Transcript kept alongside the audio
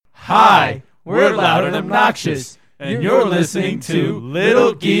Hi, we're loud and obnoxious, and you're listening to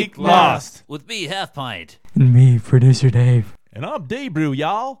Little Geek Lost. With me, Half Pint. And me, Producer Dave. And I'm Debrew,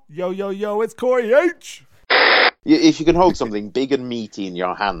 y'all. Yo, it's Corey H. If you can hold something big and meaty in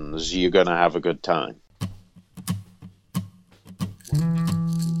your hands, you're going to have a good time.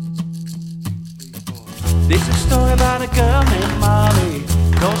 This is a story about a girl named Molly.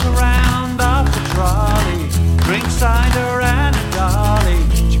 Goes around off the trolley, drinks cider and a dolly.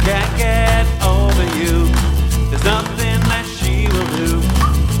 She can't get over you. There's nothing that she will do.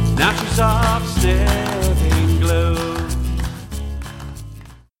 Now she's off sniffing glue.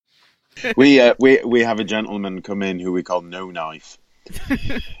 We have a gentleman come in who we call No Knife.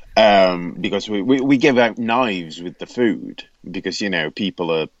 Because we give out knives with the food because, you know,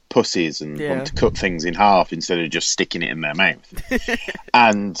 people are pussies and want to cut things in half instead of just sticking it in their mouth.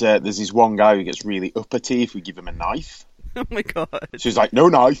 And there's this one guy who gets really uppity if we give him a knife. Oh my god. So he's like, no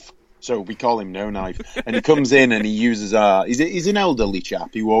knife. So we call him No Knife. And he comes in and he uses he's an elderly chap.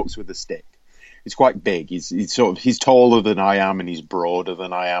 He walks with a stick. He's quite big. He's taller than I am and he's broader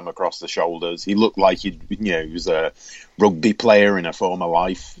than I am across the shoulders. He looked like he was a rugby player in a former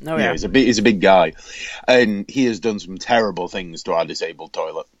life. Oh, yeah. He's a big guy. And he has done some terrible things to our disabled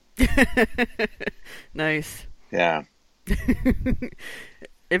toilet. Nice. Yeah.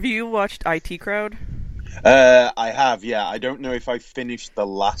 Have you watched IT Crowd? I have, yeah. I don't know if I finished the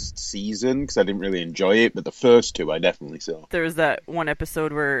last season because I didn't really enjoy it, but the first two I definitely saw. There was that one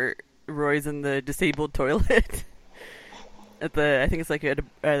episode where Roy's in the disabled toilet at I think it's like at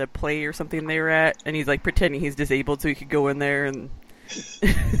a play or something they were at, and he's like pretending he's disabled so he could go in there, and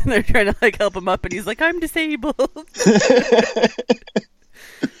they're trying to like help him up, and he's like, I'm disabled.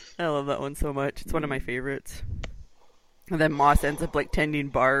 I love that one so much. It's one of my favorites. And then Moss ends up like tending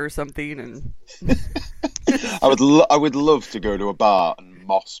bar or something, and I would love to go to a bar and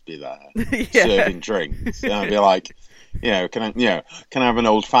Moss be there serving drinks. And I'd be like, can I have an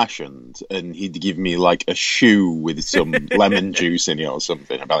old fashioned? And he'd give me like a shoe with some lemon juice in it or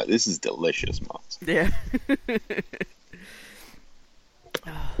something. I'd be like, this is delicious, Moss. Yeah.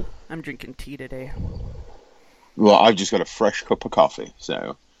 I'm drinking tea today. Well, I've just got a fresh cup of coffee,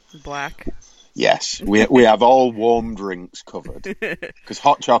 so black. Yes, we have all warm drinks covered because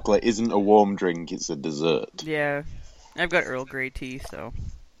hot chocolate isn't a warm drink; it's a dessert. Yeah, I've got Earl Grey tea, so.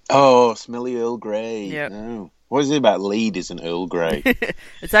 Oh, smelly Earl Grey. Yeah. No. What is it about ladies and Earl Grey?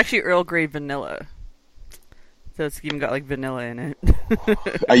 It's actually Earl Grey vanilla. So it's even got like vanilla in it.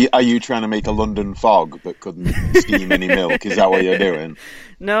 Are you trying to make a London fog but couldn't steam any milk? Is that what you're doing?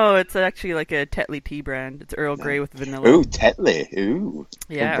 No, it's actually like a Tetley tea brand. It's Earl Grey with vanilla. Ooh, Tetley. Ooh.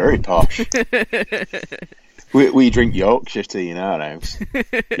 Yeah. Very posh. we drink Yorkshire tea in our house.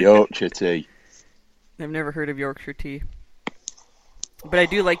 Yorkshire tea. I've never heard of Yorkshire tea. But I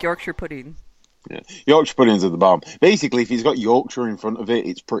do like Yorkshire pudding. Yeah. Yorkshire puddings are the bomb. Basically, if he's got Yorkshire in front of it,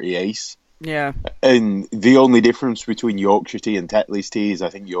 it's pretty ace. Yeah. And the only difference between Yorkshire tea and Tetley's tea is I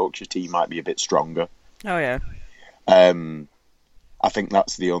think Yorkshire tea might be a bit stronger. Oh, yeah. I think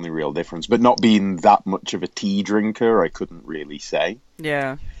that's the only real difference. But not being that much of a tea drinker, I couldn't really say.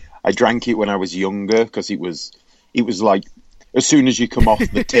 Yeah. I drank it when I was younger because it was like, as soon as you come off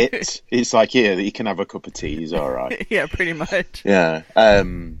the tits, it's like, yeah, you can have a cup of tea, it's all right. Yeah, pretty much. Yeah.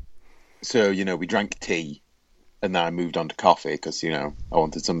 So, we drank tea. And then I moved on to coffee because, I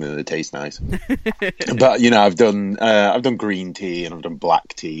wanted something that tastes nice. But, I've done green tea and I've done black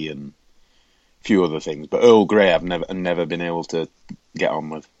tea and a few other things. But Earl Grey I've never been able to get on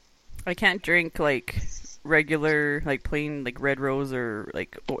with. I can't drink, like, regular, like, plain, like, red rose or,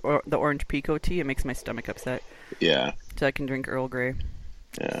 like, the orange pekoe tea. It makes my stomach upset. Yeah. So I can drink Earl Grey.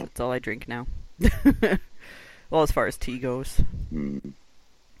 Yeah. That's all I drink now. Well, as far as tea goes. Mm.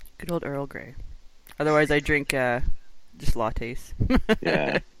 Good old Earl Grey. Otherwise, I drink just lattes.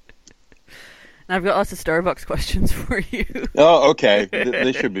 Yeah. And I've got lots of Starbucks questions for you. Oh, okay.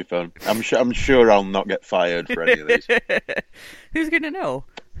 This should be fun. I'm sure I'll not get fired for any of these. Who's gonna know?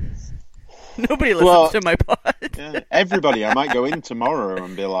 Nobody listens to my pod. Yeah, everybody. I might go in tomorrow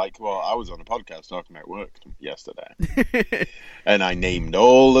and be like, "Well, I was on a podcast talking about work yesterday, and I named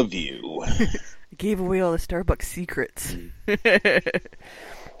all of you." I gave away all the Starbucks secrets.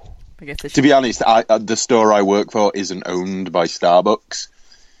 I guess to be honest, the store I work for isn't owned by Starbucks.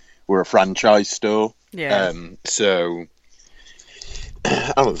 We're a franchise store. Yeah. So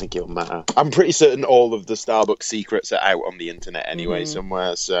I don't think it'll matter. I'm pretty certain all of the Starbucks secrets are out on the internet anyway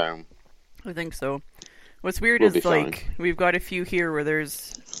somewhere. So I think so. What's weird is like we've got a few here where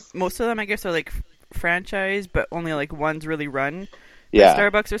there's most of them I guess are like franchise, but only like one's really run by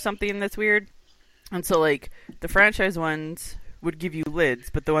Starbucks or something. That's weird. And so like the franchise ones would give you lids,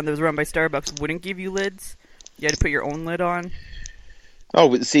 but the one that was run by Starbucks wouldn't give you lids. You had to put your own lid on. Oh,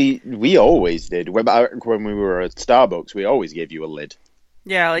 but see, we always did. When we were at Starbucks, we always gave you a lid.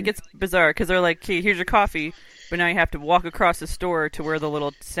 Yeah, like, it's bizarre, because they're like, hey, here's your coffee, but now you have to walk across the store to where the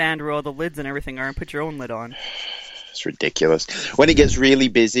little stand where all the lids and everything are and put your own lid on. It's ridiculous. When it gets really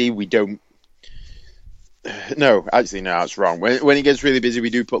busy, we don't... No, actually, no, that's wrong. When it gets really busy,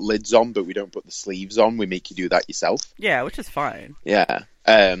 we do put lids on, but we don't put the sleeves on. We make you do that yourself. Yeah, which is fine. Yeah.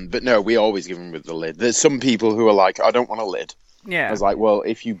 But no, we always give them with the lid. There's some people who are like, I don't want a lid. Yeah. I was like, well,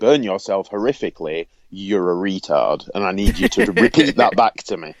 if you burn yourself horrifically, you're a retard, and I need you to repeat that back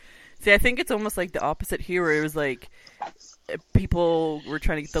to me. See, I think it's almost like the opposite here, where it was like people were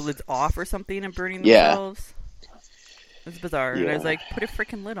trying to get the lids off or something and burning themselves. It's bizarre. Yeah. And I was like, put a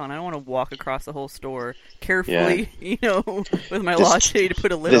freaking lid on. I don't want to walk across the whole store carefully, with my latte to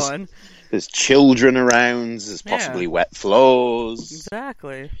put a lid on. There's children around. There's possibly wet floors.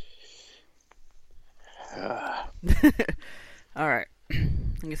 Exactly. All right.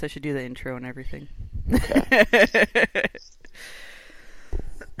 I guess I should do the intro and everything. Okay.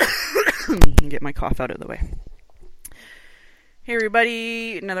 Get my cough out of the way. Hey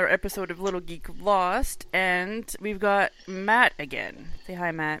everybody, another episode of Little Geek Lost, and we've got Matt again. Say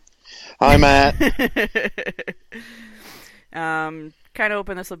hi, Matt. Hi, Matt. Kind of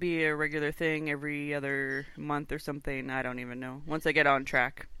hoping this will be a regular thing every other month or something. I don't even know. Once I get on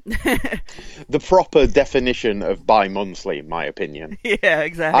track. The proper definition of bi-monthly, in my opinion. Yeah,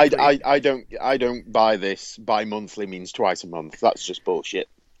 exactly. I don't buy this. Bi-monthly means twice a month. That's just bullshit.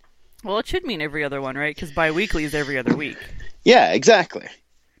 Well, it should mean every other one, right? Because bi-weekly is every other week. Yeah, exactly.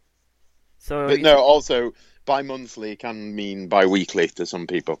 So, but no, also bi-monthly can mean bi-weekly to some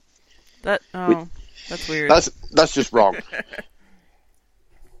people. That's weird. That's just wrong.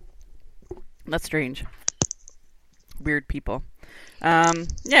 That's strange. Weird people.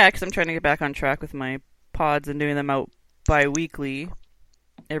 Yeah, because I'm trying to get back on track with my pods and doing them out bi-weekly,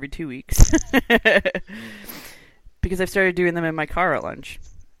 every 2 weeks. Because I've started doing them in my car at lunch.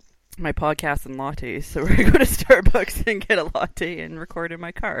 My podcast and lattes. So we're going to go to Starbucks and get a latte and record in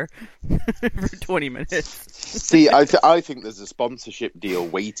my car for 20 minutes. See, I think there's a sponsorship deal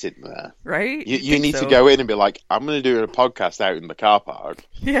waiting there. Right? You need to go in and be like, I'm going to do a podcast out in the car park.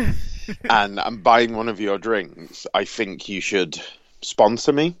 Yeah. And I'm buying one of your drinks. I think you should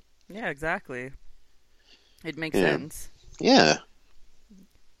sponsor me. Yeah, exactly. It makes sense. Yeah.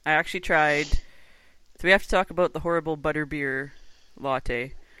 I actually tried... So we have to talk about the horrible butterbeer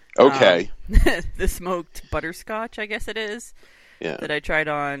latte. Okay. The smoked butterscotch, I guess it is. Yeah. That I tried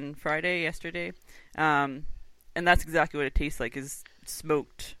on yesterday. And that's exactly what it tastes like, is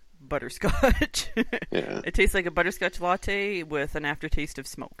smoked butterscotch. Yeah. It tastes like a butterscotch latte with an aftertaste of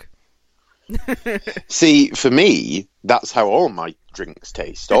smoke. See, for me, that's how all my drinks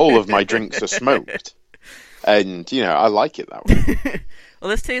taste. All of my drinks are smoked. And, I like it that way. Well,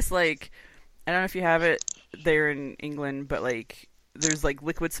 this tastes like, I don't know if you have it there in England, but like, there's like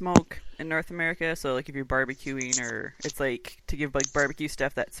liquid smoke in North America. So like if you're barbecuing, or it's like to give like barbecue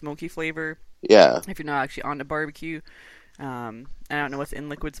stuff that smoky flavor. Yeah. If you're not actually on the barbecue. I don't know what's in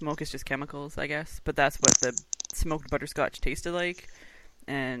liquid smoke. It's just chemicals, I guess. But that's what the smoked butterscotch tasted like.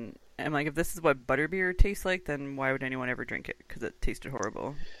 And I'm like, if this is what butterbeer tastes like, then why would anyone ever drink it? Because it tasted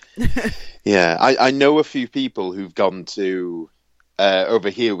horrible. Yeah, I know a few people who've gone to... over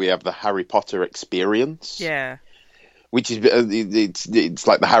here we have the Harry Potter experience. Yeah. Which is... It's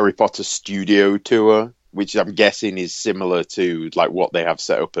like the Harry Potter studio tour, which I'm guessing is similar to like what they have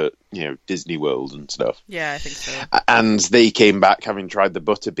set up at, Disney World and stuff. Yeah, I think so. And they came back having tried the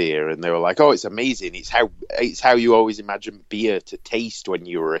butterbeer, and they were like, "Oh, it's amazing! It's how you always imagined beer to taste when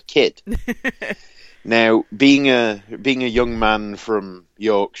you were a kid." Now, being a young man from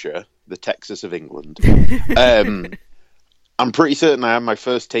Yorkshire, the Texas of England, I'm pretty certain I had my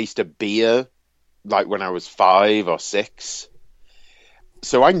first taste of beer like when I was 5 or 6.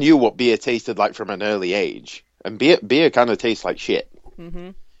 So I knew what beer tasted like from an early age, and beer kind of tastes like shit.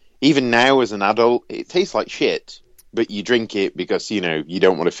 Mm-hmm. Even now as an adult, it tastes like shit, but you drink it because, you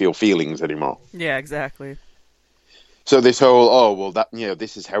don't want to feel feelings anymore. Yeah, exactly. So this whole,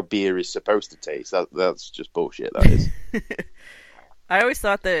 this is how beer is supposed to taste. That's just bullshit, that is. I always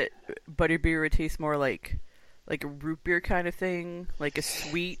thought that butterbeer would taste more like a root beer kind of thing, like a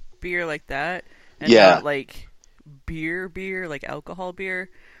sweet beer like that, and not like beer, like alcohol beer.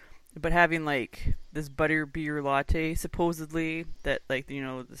 But having like this butter beer latte, supposedly, that like, the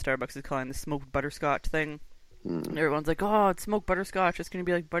Starbucks is calling the smoked butterscotch thing. And everyone's like, oh, it's smoked butterscotch, it's going to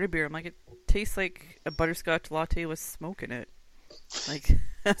be like butterbeer. I'm like, it tastes like a butterscotch latte with smoke in it. Like,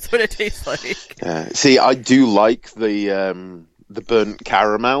 that's what it tastes like. See, I do like the the burnt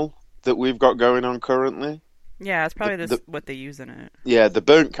caramel that we've got going on currently. Yeah, it's probably what they use in it. Yeah, the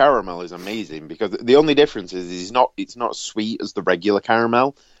burnt caramel is amazing because the only difference is it's not sweet as the regular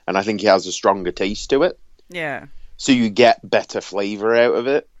caramel, and I think it has a stronger taste to it. Yeah. So you get better flavour out of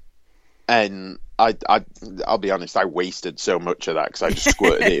it. And I'll be honest, I wasted so much of that because I just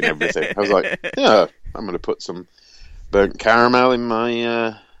squirted it in everything. I was like, yeah, I'm going to put some burnt caramel in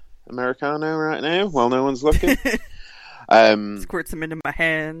my Americano right now while no one's looking. Squirt some into my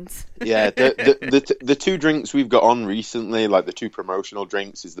hands. Yeah, the two drinks we've got on recently, like the two promotional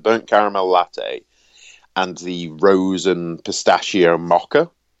drinks, is the burnt caramel latte and the rose and pistachio mocha.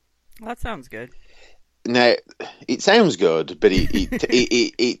 Well, that sounds good. Now, it sounds good, but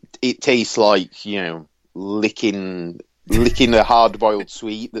it tastes like, you know, licking a hard-boiled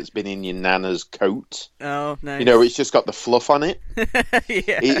sweet that's been in your nana's coat. Oh, nice. You know, it's just got the fluff on it.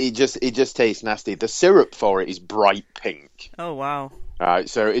 Yeah. It just tastes nasty. The syrup for it is bright pink. Oh, wow. All right,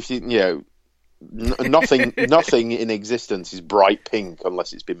 so if you know, nothing in existence is bright pink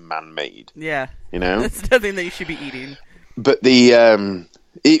unless it's been man-made. Yeah. You know? That's nothing that you should be eating. But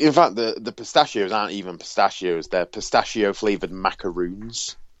in fact, the pistachios aren't even pistachios; they're pistachio-flavored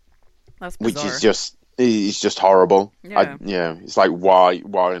macaroons. That's bizarre. Which is just horrible. Yeah. It's like why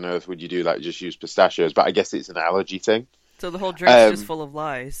on earth would you do that? Just use pistachios, but I guess it's an allergy thing. So the whole drink's just full of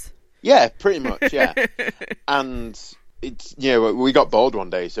lies. Yeah, pretty much. Yeah, and it's we got bored one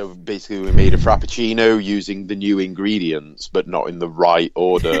day, so basically we made a frappuccino using the new ingredients, but not in the right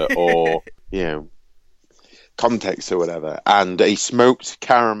order or context or whatever, and a smoked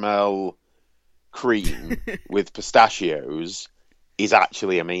caramel cream with pistachios is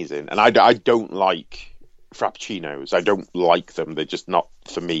actually amazing. And I don't like frappuccinos. I don't like them. They're just not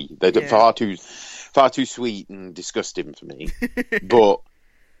for me. They're far too sweet and disgusting for me. But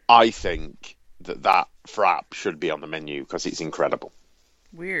I think that frap should be on the menu because it's incredible.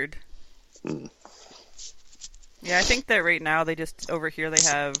 Weird. Yeah, I think that right now they just over here they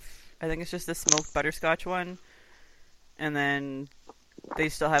have. I think it's just the smoked butterscotch one. And then they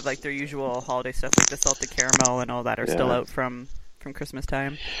still have like their usual holiday stuff, like the salted caramel and all that are still out from Christmas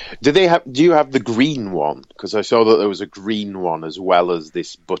time. Do you have the green one? Because I saw that there was a green one as well as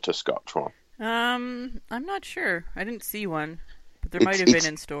this butterscotch one. I'm not sure. I didn't see one, but there might have been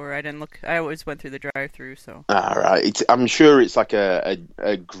in store. I didn't look. I always went through the drive-through, so. All right. I'm sure it's like a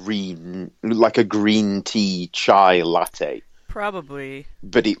green tea chai latte. Probably.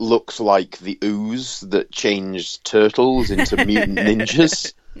 But it looks like the ooze that changed turtles into mutant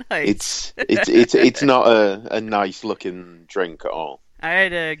ninjas. Nice. It's not a nice looking drink at all. I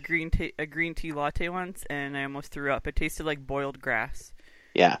had a green tea latte once, and I almost threw up. It tasted like boiled grass.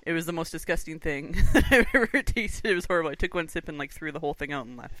 Yeah. It was the most disgusting thing I've ever tasted. It was horrible. I took one sip and threw the whole thing out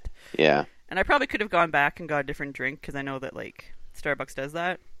and left. Yeah. And I probably could have gone back and got a different drink because I know that Starbucks does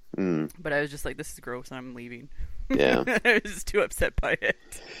that. But I was just like, this is gross, and I'm leaving. Yeah. I was just too upset by it.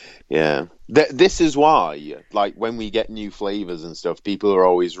 Yeah. This is why, when we get new flavors and stuff, people are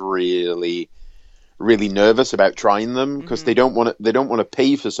always really, really nervous about trying them because they don't want to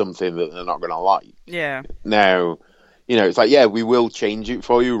pay for something that they're not going to like. Yeah. Now, it's we will change it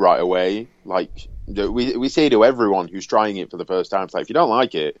for you right away. We say to everyone who's trying it for the first time, it's if you don't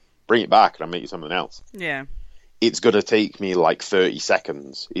like it, bring it back and I'll make you something else. Yeah. It's going to take me 30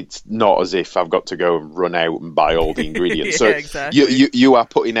 seconds. It's not as if I've got to go and run out and buy all the ingredients. Yeah, so exactly. you are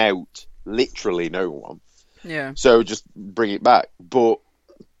putting out literally no one. Yeah. So just bring it back. But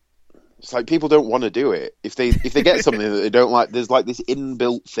it's people don't want to do it. If they get something that they don't like, there's this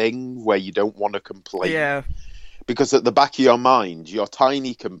inbuilt thing where you don't want to complain. Yeah. Because at the back of your mind, your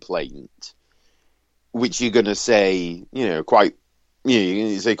tiny complaint, which you're going to say, quite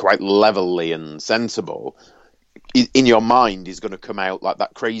levelly and sensible, in your mind is going to come out like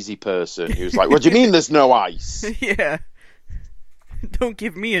that crazy person who's like, what do you mean there's no ice? Yeah. Don't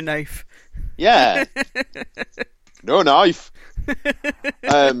give me a knife. Yeah. No knife.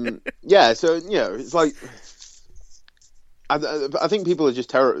 Yeah, so, it's I think people are just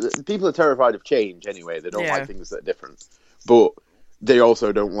terrified of change anyway. They don't like things that are different. But they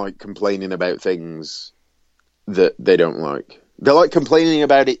also don't like complaining about things that they don't like. They like complaining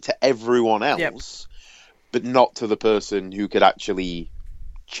about it to everyone else. But not to the person who could actually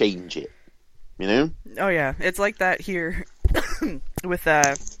change it, Oh yeah, it's like that here with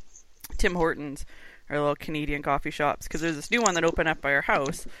Tim Hortons, our little Canadian coffee shops. Because there's this new one that opened up by our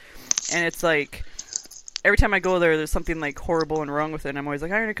house, and it's every time I go there, there's something horrible and wrong with it. And I'm always I'm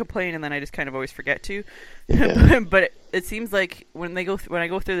going to complain, and then I just kind of always forget to. Yeah. But it seems like when I go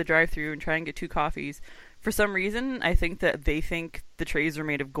through the drive-through and try and get 2 coffees, for some reason I think that they think the trays are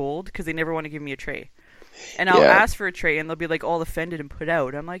made of gold because they never want to give me a tray. And I'll ask for a tray, and they'll be like all offended and put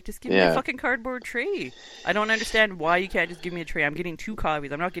out. I'm like, just give me a fucking cardboard tray. I don't understand why you can't just give me a tray. I'm getting 2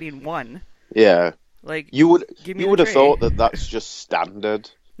 coffees. I'm not getting 1. Yeah. Like, you would have tray. thought that that's just standard.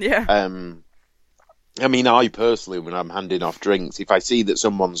 Yeah. I mean, I personally, when I'm handing off drinks, if I see that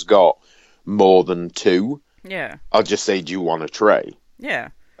someone's got more than 2, I'll just say, do you want a tray? Yeah.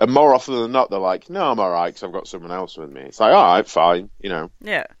 And more often than not, they're like, no, I'm all right, because I've got someone else with me. It's like, all right, fine, you know.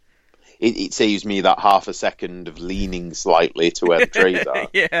 Yeah. It saves me that half a second of leaning slightly to where the trays are.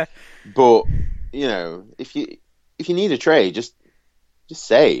 Yeah. But, you know, if you need a tray, just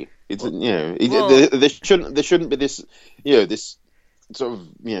say. It's, you know, there shouldn't be this, you know, this sort of,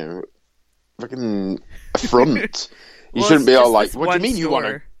 you know, fucking affront. You shouldn't be all like, what do you mean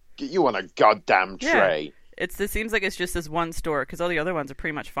you want a goddamn tray? It seems like it's just this one store, because all the other ones are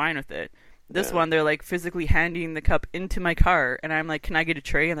pretty much fine with it. This one, they're like physically handing the cup into my car, and I'm like, can I get a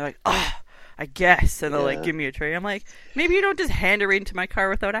tray? And they're like, oh, I guess. And they'll like give me a tray. I'm like, maybe you don't just hand it right into my car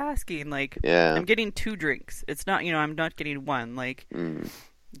without asking. Like, I'm getting 2 drinks. It's not, you know, I'm not getting 1. Like,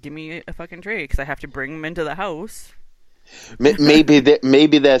 give me a fucking tray, because I have to bring them into the house. Maybe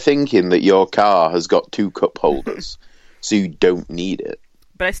they're thinking that your car has got 2 cup holders, so you don't need it.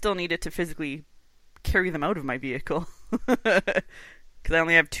 But I still need it to physically carry them out of my vehicle, because I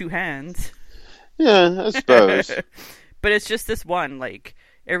only have 2 hands. Yeah, I suppose. But it's just this one. Like,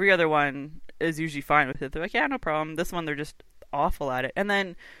 every other one is usually fine with it. They're like, yeah, no problem. This one, they're just awful at it. And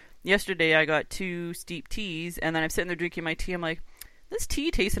then yesterday I got 2 steep teas, and then I'm sitting there drinking my tea. I'm like, this tea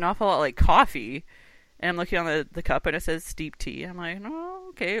tastes an awful lot like coffee. And I'm looking on the cup, and it says steep tea. I'm like, oh,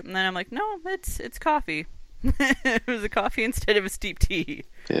 okay. And then I'm like, no, it's coffee. It was a coffee instead of a steep tea.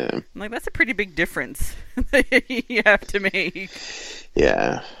 Yeah. I'm like, that's a pretty big difference that you have to make.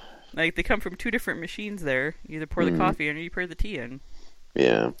 Yeah. Like, they come from 2 different machines there. You either pour the coffee in or you pour the tea in.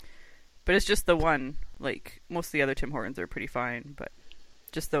 Yeah. But it's just the one. Like, most of the other Tim Hortons are pretty fine, but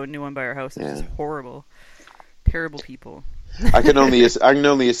just the new one by our house is just horrible. Terrible people. I can only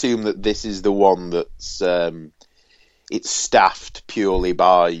assume that this is the one that's it's staffed purely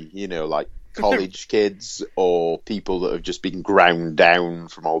by, you know, like college kids or people that have just been ground down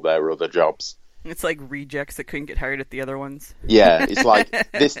from all their other jobs. It's like rejects that couldn't get hired at the other ones. Yeah, it's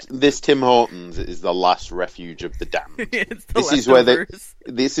like this Tim Hortons is the last refuge of the damned.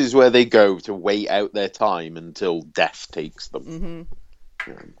 This is where they go to wait out their time until death takes them.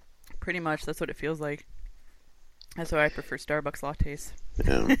 Mm-hmm. Yeah. Pretty much, that's what it feels like. That's why I prefer Starbucks lattes.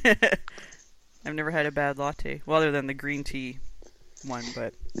 Yeah. I've never had a bad latte, well, other than the green tea one,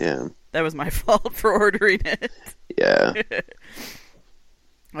 but that was my fault for ordering it. Yeah.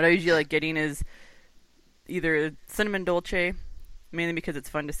 What I usually like getting is either cinnamon dolce, mainly because it's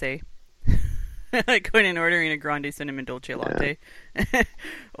fun to say. I like going and ordering a grande cinnamon dolce latte,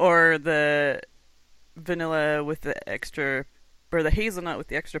 or the vanilla with the extra, or the hazelnut with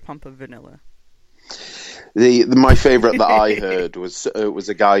the extra pump of vanilla. My favourite that I heard was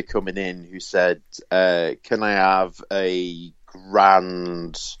a guy coming in who said, "Can I have a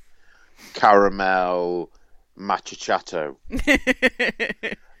grand caramel macchiato?"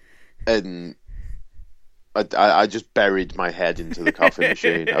 And I just buried my head into the coffee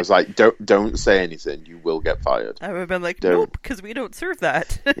machine. I was like, "Don't say anything. You will get fired." I would have been like, "Nope," because we don't serve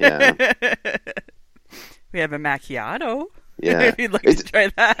that. Yeah, we have a macchiato. Yeah, if you'd like to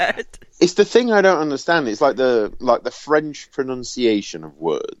try that. It's the thing I don't understand. It's like the French pronunciation of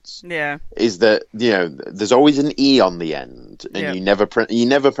words. Yeah, is that, you know, there's always an E on the end, and you never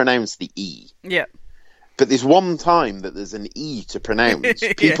pronounce the E. Yeah. But there's one time that there's an E to pronounce.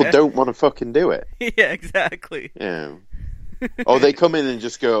 People don't want to fucking do it. Yeah, exactly. Yeah. Or they come in and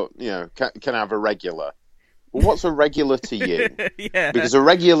just go, you know, can I have a regular? Well, what's a regular to you? Yeah. Because a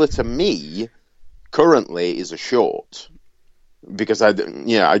regular to me currently is a short. Because I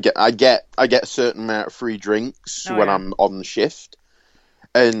get a certain amount of free drinks when I'm on shift,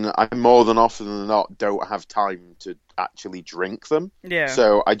 and I more than often than not don't have time to actually drink them. Yeah.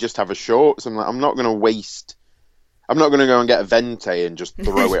 So I just have a short. So I'm not going to waste. I'm not going to go and get a venti and just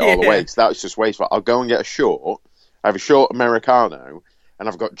throw it all away, because that's just wasteful. I'll go and get a short. I have a short Americano, and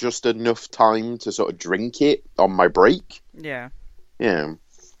I've got just enough time to sort of drink it on my break. Yeah. Yeah.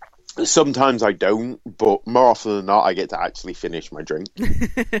 Sometimes I don't, but more often than not, I get to actually finish my drink.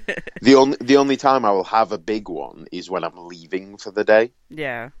 The only time I will have a big one is when I'm leaving for the day.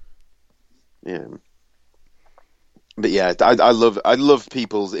 Yeah. Yeah. But yeah, I love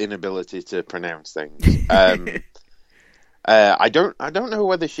people's inability to pronounce things. I don't know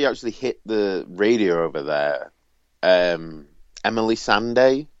whether she actually hit the radio over there. Emily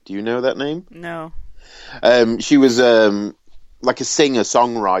Sandé, do you know that name? No. She was like a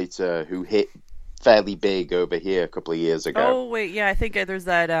singer-songwriter who hit fairly big over here a couple of years ago. Oh wait, yeah, I think there's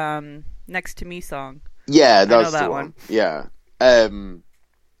that "Next to Me" song. Yeah, that's I know that the one. Yeah.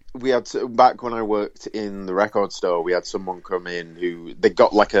 We had back when I worked in the record store, we had someone come in who they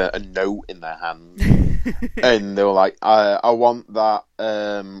got like a note in their hand, and they were like, "I want that.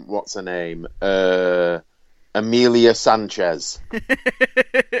 What's her name? Amelia Sanchez."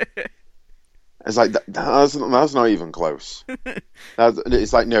 It's like that's not even close.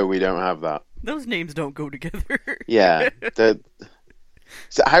 It's like, no, we don't have that. Those names don't go together. Yeah.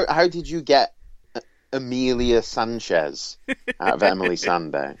 So how did you get Amelia Sanchez out of Emily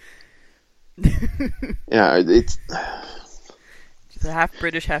Sandé? Yeah, it's She's a half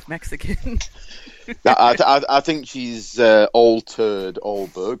British, half Mexican. I think she's all turd, all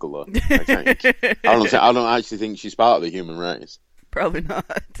burglar. I think. I don't actually think she's part of the human race. Probably not.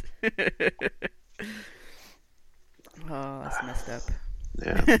 Oh, that's messed up.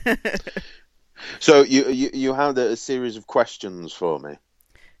 Yeah. So you had a series of questions for me.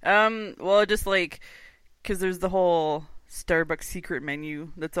 Well, just like, because there's the whole Starbucks secret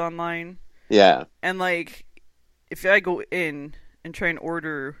menu that's online. Yeah. And like, if I go in and try and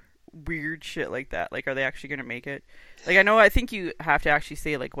order weird shit like that, like, are they actually gonna make it? Like, I think you have to actually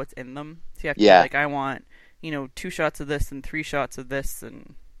say like what's in them. So you have to be like, I want, 2 shots of this and 3 shots of this,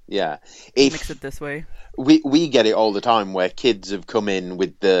 and mix it this way. We get it all the time where kids have come in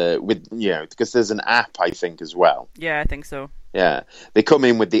with because there's an app, I think, as well. Yeah, I think so. Yeah, they come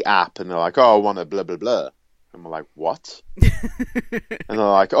in with the app and they're like, "Oh, I want a blah blah blah," and we're like, "What?" And they're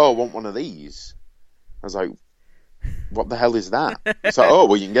like, "Oh, I want one of these." I was like, "What the hell is that?" It's like, "Oh,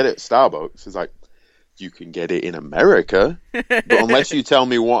 well, you can get it at Starbucks." It's like, you can get it in America, but unless you tell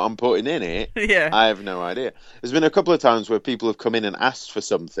me what I'm putting in it, I have no idea. There's been a couple of times where people have come in and asked for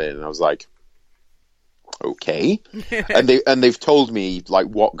something, and I was like, okay. and they've told me like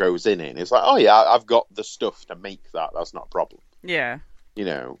what goes in it. And it's like, oh yeah, I've got the stuff to make that. That's not a problem. Yeah.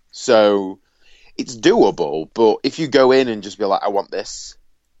 So it's doable, but if you go in and just be like, I want this.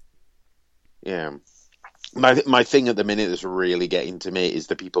 Yeah. My thing at the minute that's really getting to me is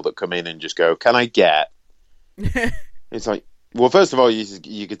the people that come in and just go, can I get... It's like, well, first of all,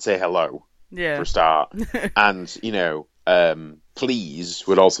 you could say hello for a start. And, please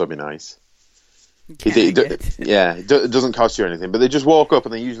would also be nice. It doesn't cost you anything. But they just walk up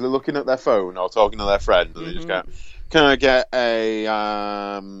and they're usually looking at their phone or talking to their friend and they just go, can I get a...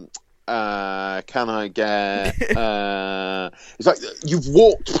 can I get... It's like, you've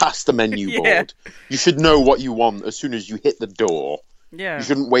walked past the menu board. You should know what you want as soon as you hit the door. Yeah. You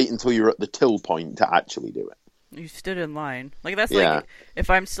shouldn't wait until you're at the till point to actually do it. You stood in line. Like, that's like, if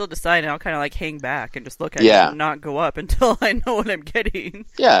I'm still deciding, I'll kind of like hang back and just look at it and not go up until I know what I'm getting.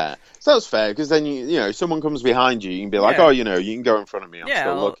 Yeah. So that's fair, because then, if someone comes behind you, you can be like, you can go in front of me, I'm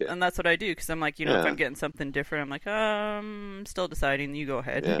still looking. And that's what I do, because I'm like, if I'm getting something different, I'm like, I'm still deciding, you go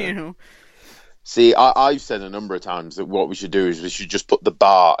ahead, See, I've said a number of times that what we should do is we should just put the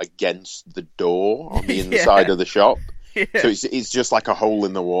bar against the door on the inside of the shop. Yeah. So it's just like a hole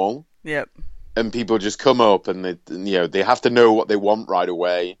in the wall. Yep. And people just come up and they have to know what they want right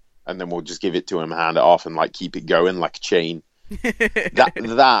away, and then we'll just give it to them, hand it off, and like keep it going like a chain.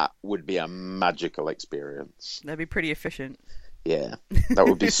 That would be a magical experience. That'd be pretty efficient. Yeah, that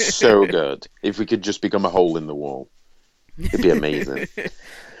would be so good if we could just become a hole in the wall. It'd be amazing.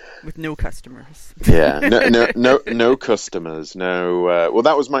 With no customers. Yeah, no customers. No. Well,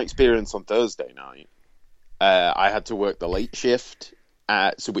 that was my experience on Thursday night. I had to work the late shift.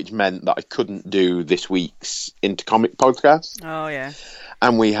 So which meant that I couldn't do this week's Intercomic podcast. Oh, yeah.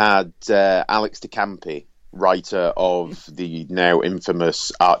 And we had Alex DeCampi, writer of the now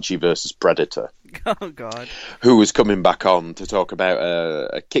infamous Archie vs. Predator. Oh, God. Who was coming back on to talk about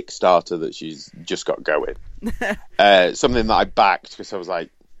a Kickstarter that she's just got going. Something that I backed because I was like,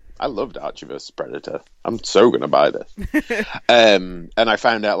 I loved Archie vs. Predator. I'm so going to buy this. And I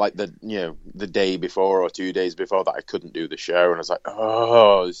found out like the day before or 2 days before that I couldn't do the show. And I was like,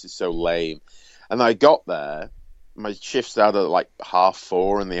 oh, this is so lame. And I got there. My shift started at like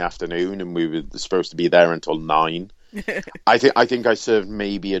 4:30 in the afternoon and we were supposed to be there until 9. I think I served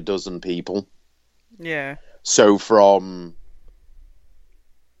maybe a dozen people. Yeah. So from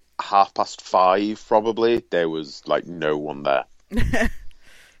 5:30 probably, there was like no one there.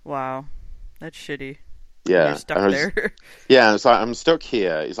 Wow, that's shitty. Yeah, you're stuck there. Yeah, it's like I'm stuck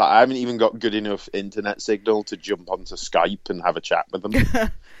here. It's like I haven't even got good enough internet signal to jump onto Skype and have a chat with them.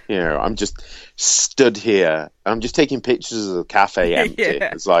 I'm just stood here. I'm just taking pictures of the cafe empty.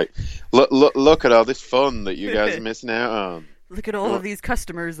 It's like, look at all this fun that you guys are missing out on. Look at all of these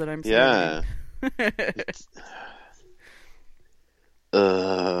customers that I'm seeing. Yeah.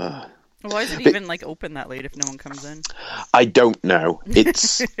 Why is it even like open that late if no one comes in? I don't know.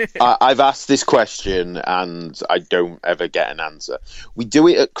 It's I've asked this question and I don't ever get an answer. We do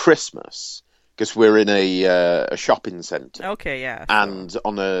it at Christmas because we're in a shopping centre. Okay, yeah. And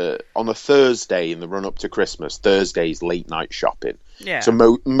on a Thursday in the run up to Christmas, Thursday's late night shopping. Yeah. So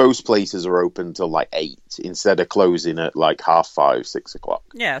most places are open till like 8 instead of closing at like 5:30, 6 o'clock.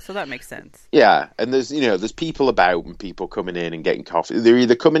 Yeah, so that makes sense. Yeah, and there's people about and people coming in and getting coffee. They're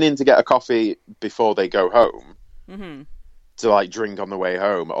either coming in to get a coffee before they go home to like drink on the way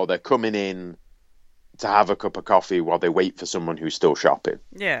home, or they're coming in to have a cup of coffee while they wait for someone who's still shopping.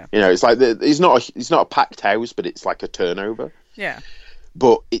 Yeah. It's like it's not a packed house, but it's like a turnover. Yeah.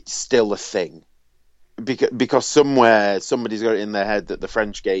 But it's still a thing. Because somewhere somebody's got it in their head that the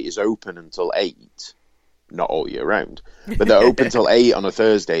French Gate is open until 8, not all year round, but they're open till 8 on a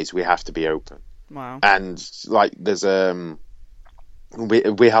Thursday, so we have to be open. Wow. And like there's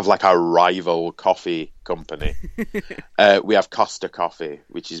we have like our rival coffee company. We have Costa Coffee,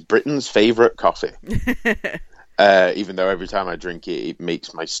 which is Britain's favourite coffee. Even though every time I drink it, it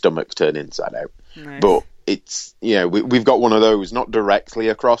makes my stomach turn inside out. Nice. But it's we've got one of those not directly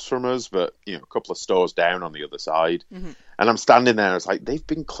across from us, but a couple of stores down on the other side. And I'm standing there, and it's like they've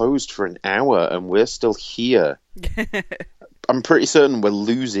been closed for an hour and we're still here. I'm pretty certain we're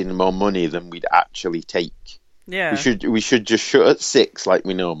losing more money than we'd actually take. Yeah. We should just shut at 6 like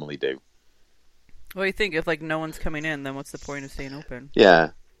we normally do. Well, you think if like no one's coming in, then what's the point of staying open?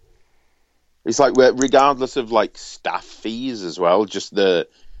 Yeah. It's like regardless of like staff fees as well, just the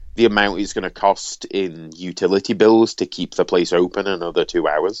amount it's going to cost in utility bills to keep the place open another 2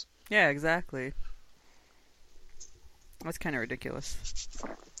 hours. Yeah, exactly. That's kind of ridiculous.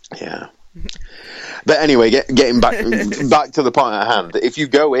 Yeah. But anyway, getting back to the point at hand. If you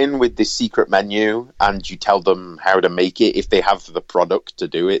go in with this secret menu and you tell them how to make it, if they have the product to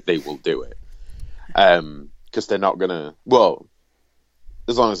do it, they will do it. Because they're not going to... Well,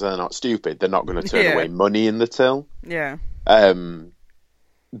 as long as they're not stupid, they're not going to turn away money in the till. Yeah.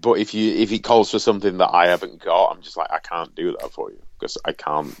 But if it calls for something that I haven't got, I'm just like, I can't do that for you because I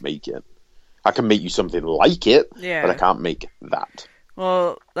can't make it. I can make you something like it, but I can't make that.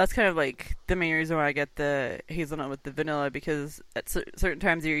 Well, that's kind of like the main reason why I get the hazelnut with the vanilla, because at certain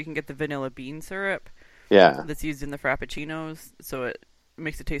times of year you can get the vanilla bean syrup. Yeah. That's used in the frappuccinos, so it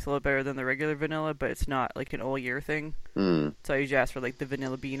makes it taste a little better than the regular vanilla, but it's not like an all year thing. So I usually ask for like the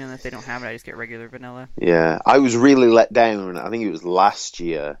vanilla bean, and if they don't have it, I just get regular vanilla. Yeah, I was really let down. I think it was last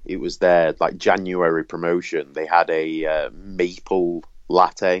year. It was their like January promotion. They had a maple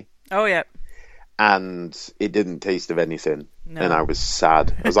latte. Oh yeah. And it didn't taste of anything. No. And I was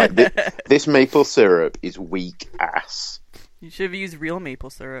sad. I was like, this maple syrup is weak ass. You should have used real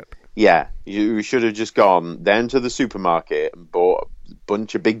maple syrup. Yeah, you should have just gone down to the supermarket and bought a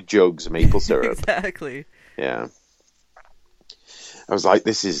bunch of big jugs of maple syrup. Exactly. Yeah. I was like,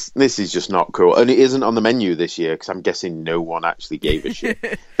 this is just not cool. And it isn't on the menu this year, because I'm guessing no one actually gave a shit.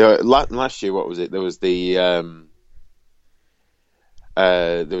 Last year, what was it? There was the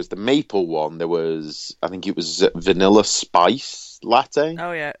maple one. There was, I think it was vanilla spice latte.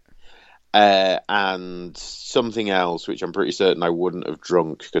 Oh, yeah. And something else, which I'm pretty certain I wouldn't have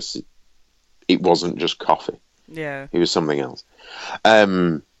drunk because it wasn't just coffee. Yeah. It was something else.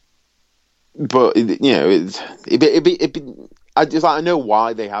 But I know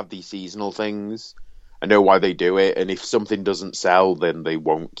why they have these seasonal things. I know why they do it, and if something doesn't sell, then they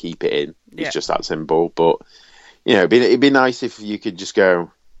won't keep it in. Yeah. It's just that simple. But it'd be nice if you could just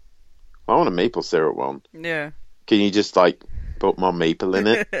go, I want a maple syrup one. Yeah. Can you just like put more maple in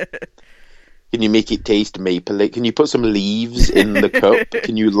it? Can you make it taste maple? Can you put some leaves in the cup?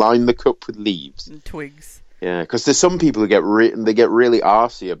 Can you line the cup with leaves and twigs? Yeah, because there's some people who get really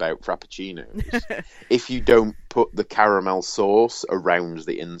arsey about frappuccinos if you don't put the caramel sauce around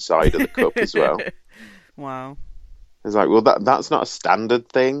the inside of the cup as well. Wow. It's like, well, that's not a standard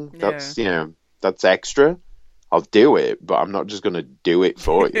thing. That's that's extra. I'll do it, but I'm not just going to do it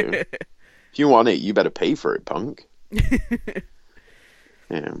for you. If you want it, you better pay for it, punk.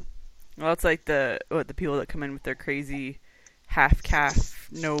 Yeah. Well, it's like the people that come in with their crazy half calf,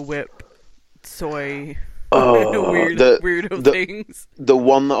 no whip, soy, weirdo things. The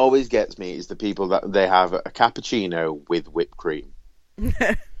one that always gets me is the people that they have a cappuccino with whipped cream.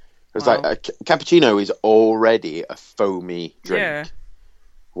 It's like a cappuccino is already a foamy drink. Yeah.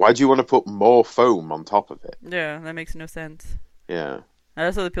 Why do you want to put more foam on top of it? Yeah, that makes no sense. Yeah. And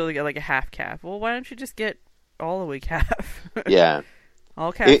that's why the people that get like a half calf. Well, why don't you just get all the way calf? Yeah.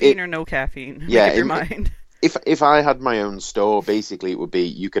 All caffeine or no caffeine? Yeah, Make up your mind. if I had my own store, basically it would be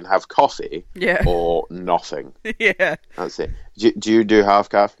you can have coffee or nothing. Yeah. That's it. Do you do half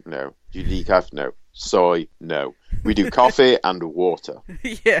calf? No. Do you decaf? No. Soy? No. We do coffee and water.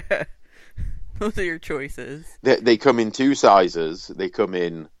 Yeah. Those are your choices. They come in two sizes. They come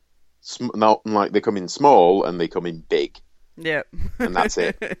in they come in small and they come in big. Yep. And that's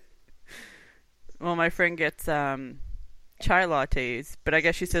it. Well, my friend gets chai lattes, but I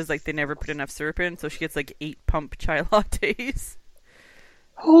guess she says like they never put enough syrup in, so she gets like 8 pump chai lattes.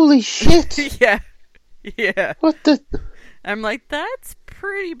 Holy shit! Yeah. What the? I'm like, that's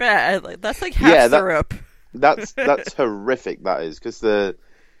pretty bad. Like, that's like half syrup. That's horrific. That is, because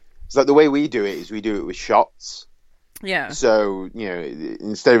it's like the way we do it is we do it with shots. Yeah. So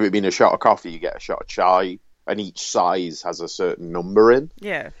instead of it being a shot of coffee, you get a shot of chai, and each size has a certain number in.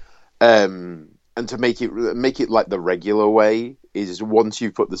 Yeah. And to make it like the regular way is once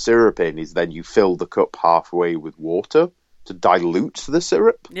you put the syrup in, is then you fill the cup halfway with water to dilute the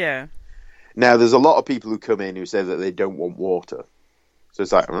syrup. Yeah. Now, there's a lot of people who come in who say that they don't want water. So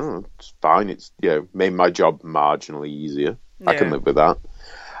it's like, it's fine. It's, made my job marginally easier. I can live with that.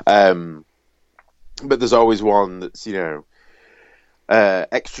 But there's always one that's,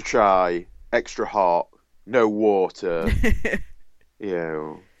 extra chai, extra hot, no water,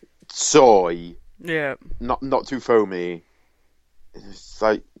 soy, not too foamy. It's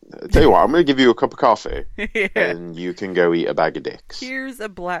like, I tell you what, I'm going to give you a cup of coffee, and you can go eat a bag of dicks. Here's a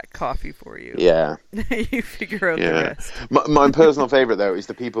black coffee for you. Yeah. You figure out the rest. My personal favourite, though, is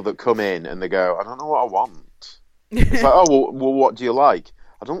the people that come in and they go, I don't know what I want. It's like, well, what do you like?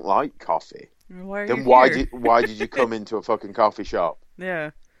 I don't like coffee. Why did you come into a fucking coffee shop?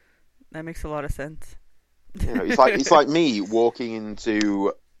 Yeah. That makes a lot of sense. It's like me walking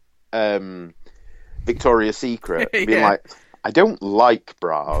into Victoria's Secret and being like, I don't like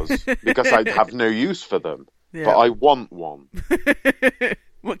bras because I have no use for them, but I want one.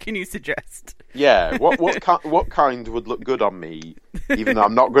 What can you suggest? Yeah, what kind would look good on me, even though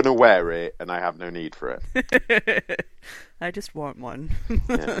I'm not going to wear it and I have no need for it? I just want one.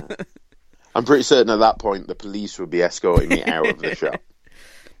 Yeah. I'm pretty certain at that point the police would be escorting me out of the shop.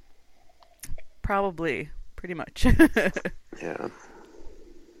 Probably, pretty much. Yeah.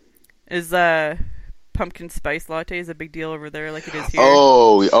 Is pumpkin spice lattes a big deal over there like it is here?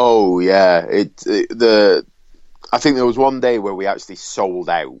 Oh yeah. I think there was one day where we actually sold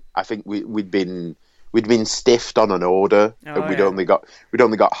out. I think we'd been stiffed on an order, and we'd only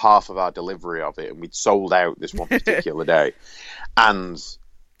got half of our delivery of it, and we'd sold out this one particular day. And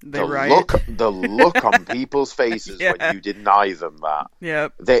the look on people's faces when you deny them that.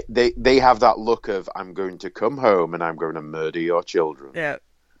 Yep. They have that look of, I'm going to come home and I'm going to murder your children. Yeah.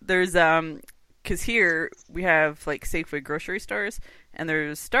 There's because here we have like Safeway grocery stores, and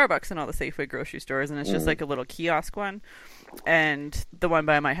there's Starbucks in all the Safeway grocery stores, and it's just like a little kiosk one. And the one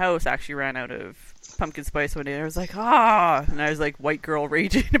by my house actually ran out of pumpkin spice one day. And I was like, and I was like white girl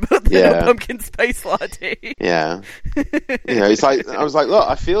raging about the pumpkin spice latte. Yeah. It's like, I was like, look,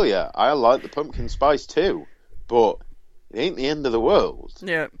 I feel you. I like the pumpkin spice too, but it ain't the end of the world.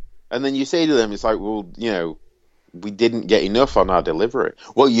 Yeah. And then you say to them, it's like, well, we didn't get enough on our delivery.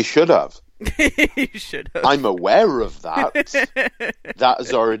 Well, you should have. You should have. I'm aware of that. That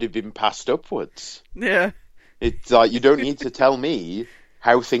has already been passed upwards. Yeah. It's like, you don't need to tell me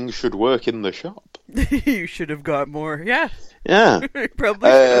how things should work in the shop. You should have got more. Yeah. Yeah.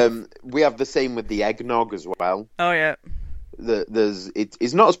 Probably. We have the same with the eggnog as well. Oh yeah.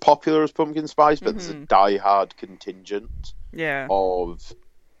 It's not as popular as pumpkin spice, but there's a die-hard contingent. Yeah. Of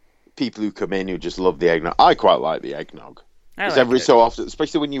people who come in who just love the eggnog. I quite like the eggnog. Because like every it. so often,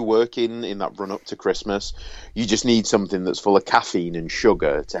 especially when you work in that run up to Christmas, you just need something that's full of caffeine and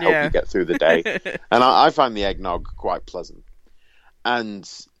sugar to help you get through the day. And I find the eggnog quite pleasant. And,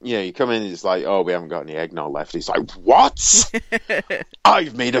 you come in and it's like, oh, we haven't got any eggnog left. It's like, what?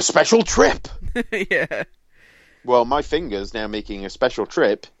 I've made a special trip. Yeah. Well, my finger's now making a special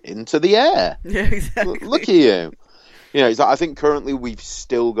trip into the air. Yeah, exactly. Look at you. It's like, I think currently we've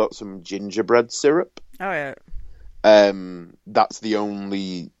still got some gingerbread syrup. Oh, yeah. That's the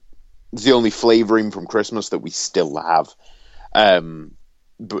only flavouring from Christmas that we still have. And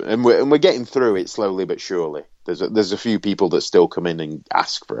we're getting through it slowly but surely. There's a few people that still come in and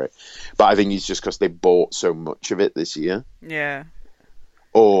ask for it, but I think it's just because they bought so much of it this year. Yeah.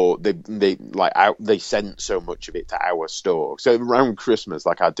 Or they sent so much of it to our store. So around Christmas,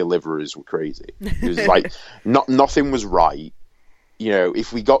 like, our deliveries were crazy. It was like nothing was right.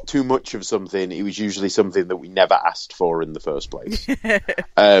 If we got too much of something, it was usually something that we never asked for in the first place.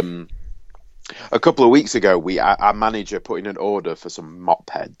 A couple of weeks ago, our manager put in an order for some mop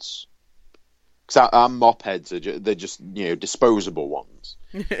heads. Because our mop heads they're just disposable ones.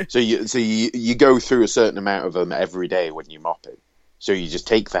 so you go through a certain amount of them every day when you're mopping. So you just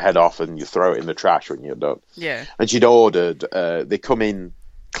take the head off and you throw it in the trash when you're done. Yeah. And she'd ordered. They come in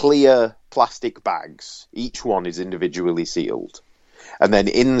clear plastic bags. Each one is individually sealed. And then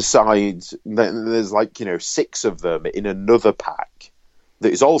inside, there's 6 of them in another pack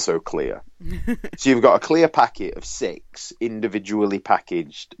that is also clear. So you've got a clear packet of 6 individually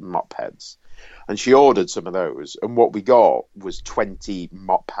packaged mop heads. And she ordered some of those. And what we got was 20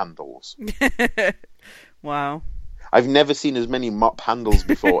 mop handles. Wow. I've never seen as many mop handles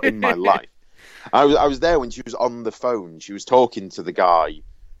before in my life. I was there when she was on the phone. She was talking to the guy,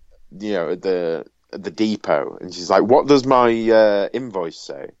 at the depot, and she's like, "What does my invoice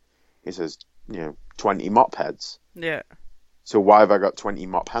say?" He says, 20 mop heads. Yeah. So why have I got 20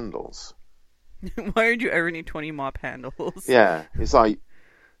 mop handles? Why would you ever need 20 mop handles? Yeah, it's like,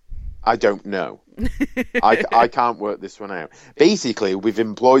 I don't know. I can't work this one out. Basically, we've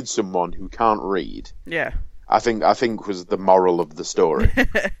employed someone who can't read. Yeah. I think was the moral of the story.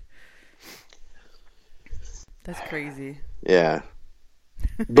 That's crazy. Yeah.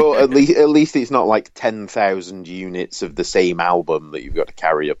 But at least it's not like 10,000 units of the same album that you've got to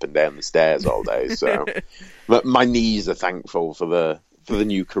carry up and down the stairs all day. So my knees are thankful for the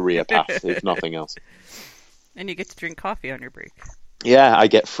new career path, if nothing else. And you get to drink coffee on your break. Yeah, I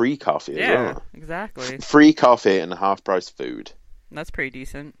get free coffee as well. Yeah, exactly. Free coffee and half-price food. That's pretty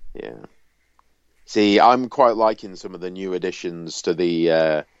decent. Yeah. See, I'm quite liking some of the new additions to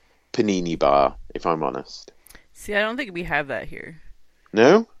the panini bar, if I'm honest. See, I don't think we have that here.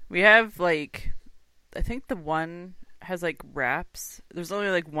 No? We have, I think the one has, wraps. There's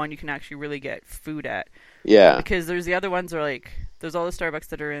only, one you can actually really get food at. Yeah. Because there's the other ones are, there's all the Starbucks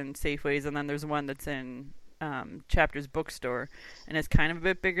that are in Safeways, and then there's one that's in Chapter's bookstore, and it's kind of a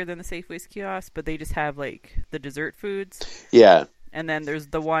bit bigger than the Safeways kiosk, but they just have, the dessert foods. Yeah. And then there's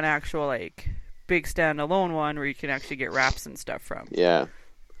the one actual, big standalone one where you can actually get wraps and stuff from. Yeah.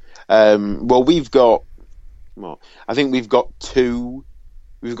 I think we've got two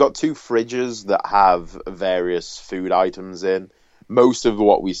fridges that have various food items in. Most of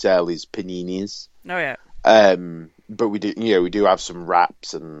what we sell is paninis. Oh yeah. But we do have some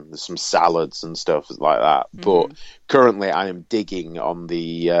wraps and some salads and stuff like that. Mm-hmm. But currently I am digging on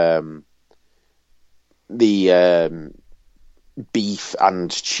the beef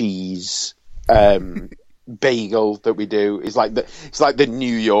and cheese bagel that we do. It's like the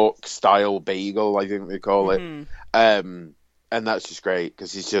New York style bagel, I think they call it. And that's just great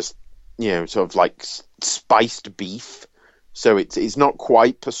because it's just sort of like spiced beef, so it's not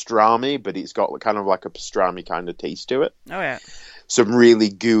quite pastrami, but it's got kind of like a pastrami kind of taste to it. Oh yeah. Some really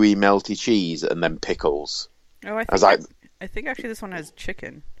gooey melty cheese and then pickles. Oh, I think actually this one has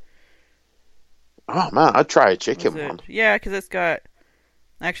chicken. Oh man, I'd try a chicken one. Yeah, because it's got.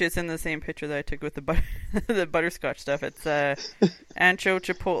 Actually, it's in the same picture that I took with the butterscotch stuff. It's ancho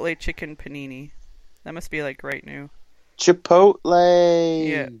chipotle chicken panini. That must be right new. Chipotle.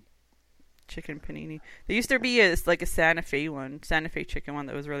 Yeah. Chicken panini. There used to be a Santa Fe chicken one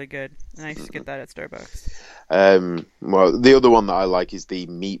that was really good, and I used to get that at Starbucks. Well, the other one that I like is the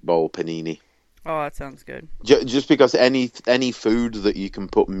meatball panini. Oh, that sounds good. Just because any food that you can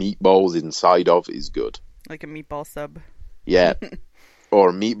put meatballs inside of is good. Like a meatball sub. Yeah.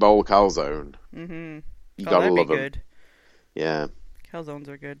 Or a meatball calzone. Mm-hmm. You gotta love them. Good. Yeah. Calzones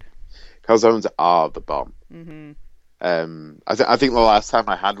are good. Calzones are the bomb. Mm-hmm. I think the last time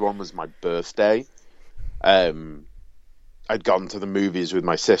I had one was my birthday. I'd gone to the movies with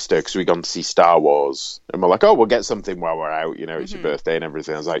my sister because we'd gone to see Star Wars, and we're like, "Oh, we'll get something while we're out. It's your birthday and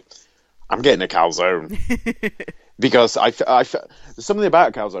everything." I was like, "I'm getting a calzone," because there's something about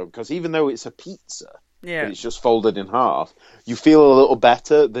a calzone because even though it's a pizza, yeah, it's just folded in half, you feel a little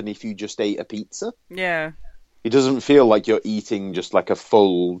better than if you just ate a pizza. Yeah, it doesn't feel like you're eating just like a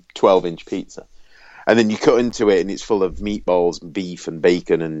full 12-inch pizza. And then you cut into it, and it's full of meatballs, and beef, and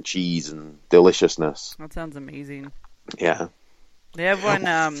bacon, and cheese, and deliciousness. That sounds amazing. Yeah. They have one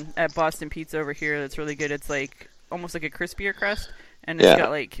at Boston Pizza over here that's really good. It's almost like a crispier crust, and it's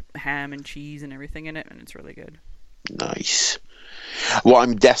got ham and cheese and everything in it, and it's really good. Nice. What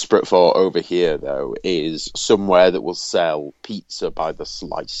I'm desperate for over here, though, is somewhere that will sell pizza by the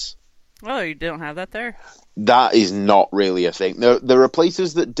slice. Oh, you don't have that there? That is not really a thing. There are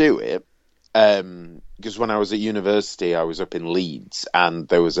places that do it. Because when I was at university, I was up in Leeds, and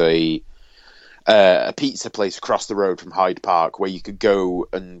there was a pizza place across the road from Hyde Park where you could go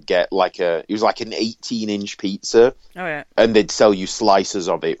and get it was like an 18-inch pizza. Oh yeah. And they'd sell you slices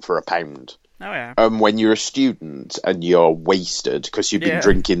of it for £1. Oh, yeah. When you're a student and you're wasted because you've been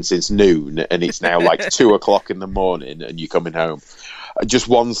drinking since noon and it's now like 2 o'clock in the morning and you're coming home, just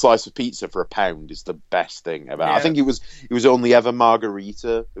one slice of pizza for £1 is the best thing ever. I think it was only ever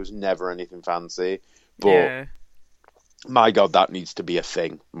margarita. There was never anything fancy. But my God, that needs to be a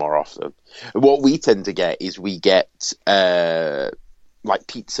thing more often. What we tend to get is we get like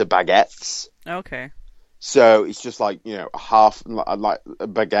pizza baguettes. Okay. So it's just like, you know, half like a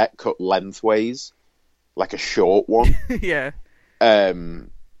baguette cut lengthways, like a short one. Yeah.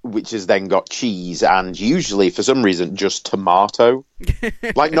 Which has then got cheese and usually, for some reason, just tomato.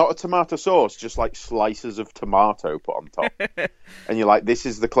 Like not a tomato sauce, just like slices of tomato put on top. And you're like, this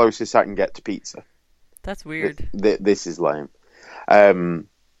is the closest I can get to pizza. That's weird. This is lame.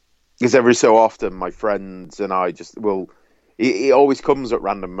 Because every so often, my friends and I just will. It always comes at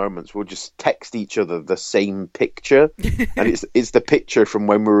random moments. We'll just text each other the same picture, and it's the picture from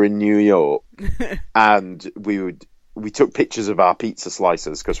when we were in New York, and we took pictures of our pizza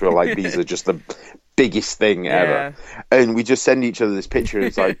slices because we were like, these are just the biggest thing ever, and we just send each other this picture. And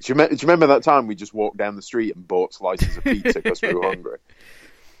it's like, do you remember that time we just walked down the street and bought slices of pizza because we were hungry?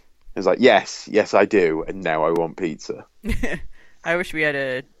 It's like, yes, I do, and now I want pizza. I wish we had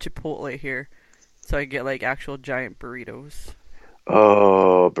a Chipotle here. So I get like actual giant burritos.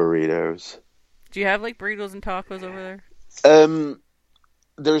 Oh, burritos! Do you have like burritos and tacos over there?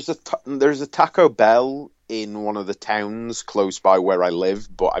 There's a Taco Bell in one of the towns close by where I live,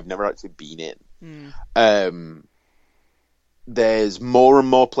 but I've never actually been in. There's more and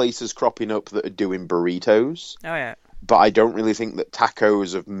more places cropping up that are doing burritos. Oh yeah. But I don't really think that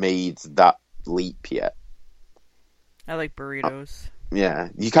tacos have made that leap yet. I like burritos. Yeah,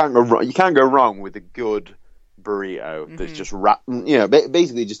 you can't go wrong with a good burrito that's just wrapped. You know,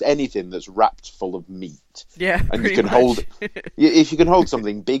 basically just anything that's wrapped full of meat. Yeah, and you can hold. If you can hold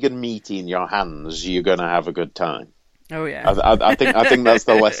something big and meaty in your hands, you're gonna have a good time. Oh yeah, I think that's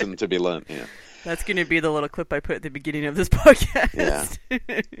the lesson to be learned. Yeah, that's gonna be the little clip I put at the beginning of this podcast.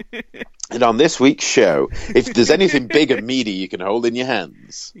 Yeah. And on this week's show, if there's anything big and meaty you can hold in your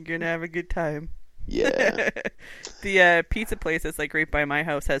hands, you're gonna have a good time. Yeah. The pizza place that's like right by my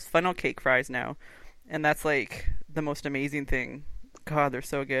house has funnel cake fries now, and that's like the most amazing thing. God, they're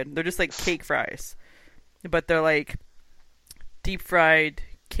so good. They're just like cake fries, but they're like deep fried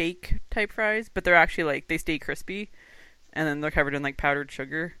cake type fries, but they're actually like they stay crispy, and then they're covered in like powdered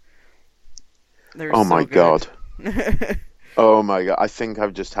sugar. They're oh so my good. God. Oh my God, I think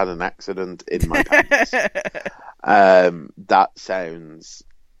I've just had an accident in my pants. That sounds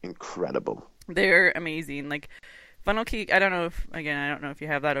incredible. They're amazing. Like funnel cake, I don't know if you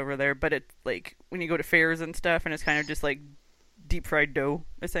have that over there, but it's like when you go to fairs and stuff, and it's kind of just like deep fried dough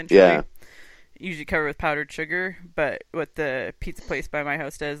essentially. Yeah. Usually covered with powdered sugar, but what the pizza place by my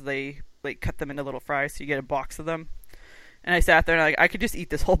house does, they like cut them into little fries, so you get a box of them. And I sat there and I could just eat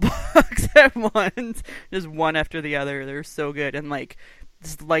this whole box at once, just one after the other. They're so good and like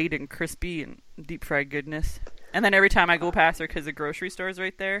just light and crispy and deep fried goodness. And then every time I go past there, because the grocery store is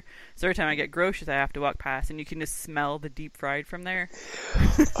right there, so every time I get groceries, I have to walk past, and you can just smell the deep fried from there.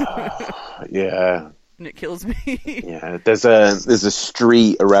 Yeah. And it kills me. Yeah, there's a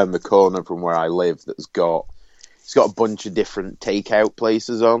street around the corner from where I live it's got a bunch of different takeout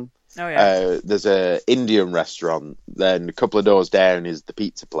places on. Oh yeah. There's a Indian restaurant. Then a couple of doors down is the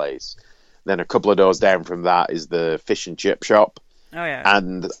pizza place. Then a couple of doors down from that is the fish and chip shop. Oh yeah.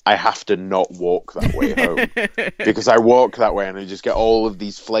 And I have to not walk that way home because I walk that way and I just get all of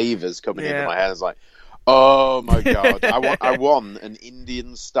these flavors coming into my head. It's like, oh my God, I want an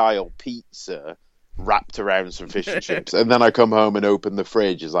Indian style pizza wrapped around some fish and chips. And then I come home and open the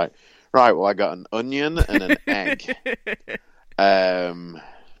fridge. It's like, right, well, I got an onion and an egg.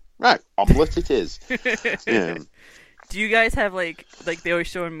 Right, omelette it is. Yeah. Do you guys have like they always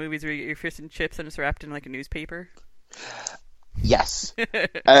show in movies where you get your fish and chips and it's wrapped in like a newspaper? Yes.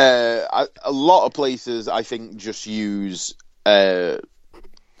 A lot of places, I think, just use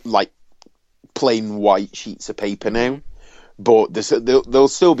like plain white sheets of paper now. But there'll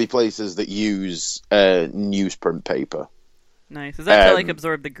still be places that use newsprint paper. Nice. Is that to like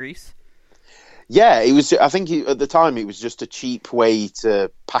absorb the grease? Yeah, it was. I think at the time it was just a cheap way to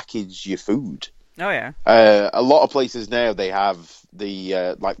package your food. Oh yeah. A lot of places now they have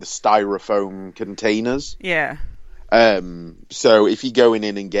the like the styrofoam containers. Yeah. So if you're going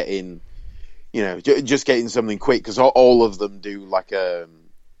in and getting, you know, just getting something quick, because all of them do like a,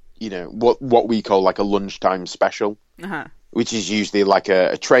 you know, what we call like a lunchtime special, which is usually like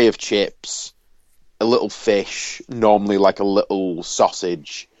a tray of chips, a little fish, normally like a little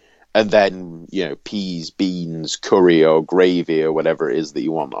sausage, and then, peas, beans, curry or gravy or whatever it is that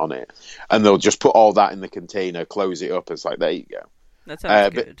you want on it. And they'll just put all that in the container, close it up. It's like, there you go. That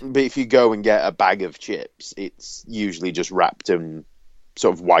sounds good. But if you go and get a bag of chips, it's usually just wrapped in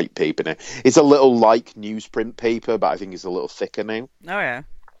sort of white paper now. It's a little like newsprint paper, but I think it's a little thicker now. Oh, yeah.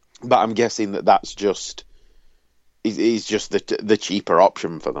 But I'm guessing that's just is just the cheaper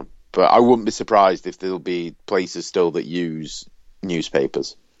option for them. But I wouldn't be surprised if there'll be places still that use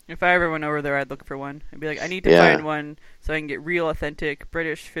newspapers. If I ever went over there, I'd look for one. I'd be like, I need to find one so I can get real, authentic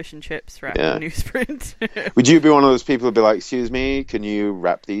British fish and chips wrapped in newsprint. Would you be one of those people who'd be like, excuse me, can you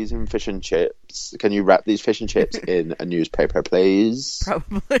wrap these in fish and chips? Can you wrap these fish and chips in a newspaper, please?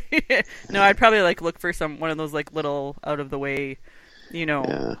 Probably. No, I'd probably look for one of those little out of the way,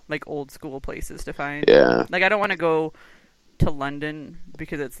 old school places to find. Yeah. I don't want to go to London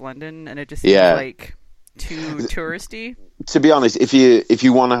because it's London and it just seems too touristy. To be honest, if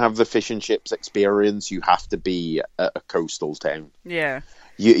you want to have the fish and chips experience, you have to be at a coastal town. Yeah.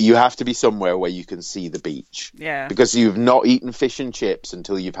 You have to be somewhere where you can see the beach. Yeah. Because you've not eaten fish and chips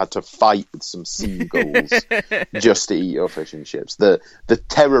until you've had to fight with some seagulls just to eat your fish and chips. The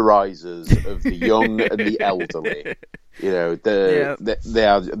terrorizers of the young and the elderly.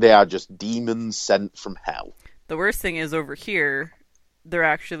 They are just demons sent from hell. The worst thing is over here, they're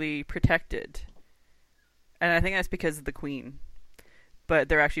actually protected. And I think that's because of the Queen. But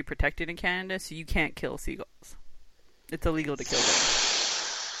they're actually protected in Canada, so you can't kill seagulls. It's illegal to kill them.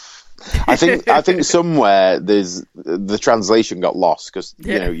 I think somewhere the translation got lost because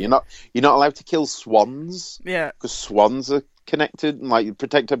you're not allowed to kill swans. Yeah. Because swans are connected and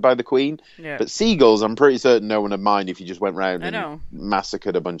protected by the Queen. Yeah. But seagulls, I'm pretty certain no one would mind if you just went round and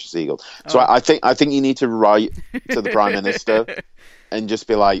massacred a bunch of seagulls. So I think you need to write to the Prime Minister and just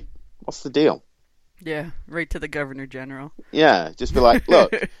be like, what's the deal? Yeah, right to the Governor General. Yeah, just be like,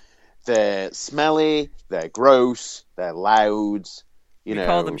 look, they're smelly, they're gross, they're loud. We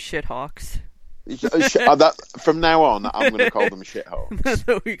call them shithawks. From now on, I'm going to call them shithawks. That's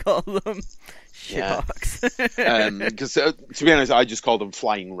what we call them, shithawks. Because to be honest, I just call them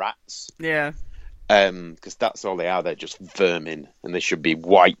flying rats. Yeah. Because that's all they are. They're just vermin, and they should be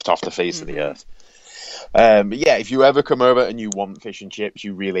wiped off the face of the earth. But yeah, if you ever come over and you want fish and chips,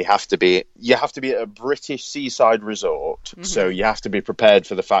 you really have to be at a British seaside resort. Mm-hmm. So you have to be prepared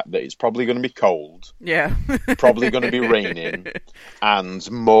for the fact that it's probably going to be cold. Yeah. Probably going to be raining, and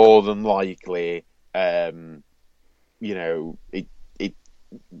more than likely, there's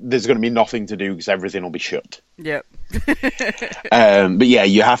going to be nothing to do because everything will be shut. Yep. But yeah,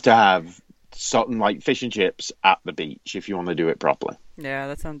 you have to have something like fish and chips at the beach if you want to do it properly. Yeah,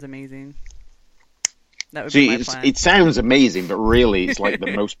 that sounds amazing. That would be my plan. It sounds amazing, but really it's like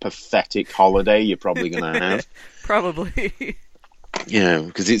the most pathetic holiday you're probably going to have. Probably.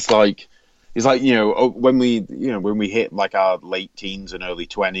 Because it's like when we hit our late teens and early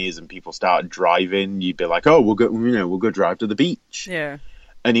 20s and people started driving, you'd be like, oh, we'll go drive to the beach. Yeah.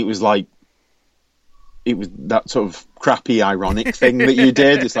 And it was that sort of crappy ironic thing that you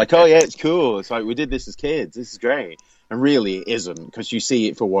did. It's like, oh yeah, it's cool. It's like we did this as kids. This is great. And really it isn't, because you see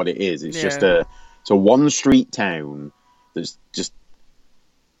it for what it is. It's just a one street town that's just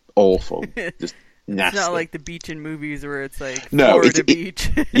awful. Just nasty. It's not like the beach in movies where it's like Florida Beach.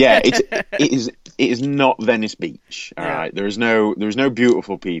 It is not Venice Beach. All right. There's no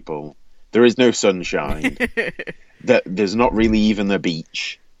beautiful people. There is no sunshine. There's not really even a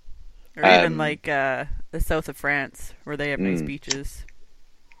beach. Or even the south of France where they have nice beaches.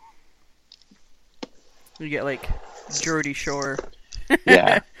 You get Geordie Shore.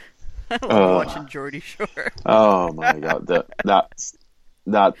 Yeah. I love watching Geordie Shore. Oh my god,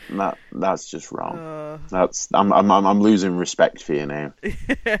 that's just wrong. I'm losing respect for you now.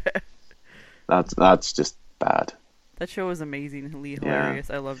 That's just bad. That show was amazingly hilarious.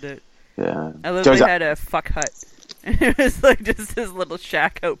 I loved it. Yeah. I loved they had a fuck hut. It was just this little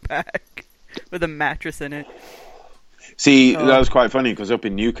shack out back with a mattress in it. See, that was quite funny because up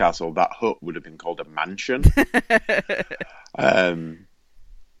in Newcastle, that hut would have been called a mansion.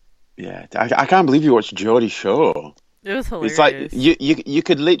 Yeah, I can't believe you watched Geordie Shore. It was hilarious. It's like you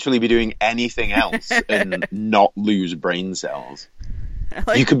could literally be doing anything else and not lose brain cells.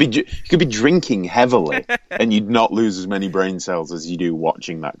 You could be drinking heavily and you'd not lose as many brain cells as you do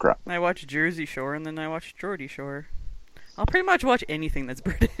watching that crap. I watched Jersey Shore and then I watched Geordie Shore. I'll pretty much watch anything that's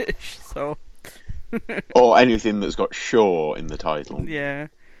British, so. Or anything that's got Shore in the title. Yeah,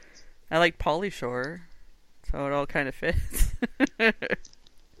 I like Polly Shore, so it all kind of fits.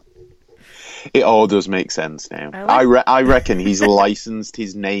 It all does make sense now. I reckon he's licensed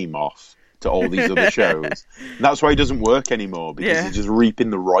his name off to all these other shows. And that's why he doesn't work anymore, because he's just reaping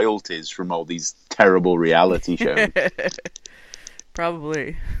the royalties from all these terrible reality shows.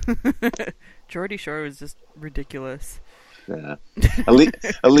 Probably. Geordie Shore was just ridiculous. Yeah.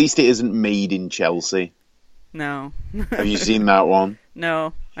 At least it isn't Made in Chelsea. No. Have you seen that one?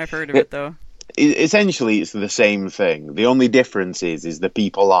 No, I've heard of it though. Essentially, it's the same thing. The only difference is the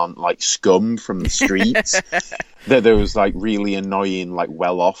people aren't like scum from the streets. They're those like really annoying, like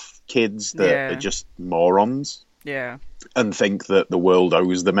well-off kids that are just morons. Yeah. And think that the world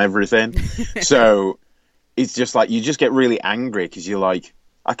owes them everything. So it's just like you just get really angry because you're like,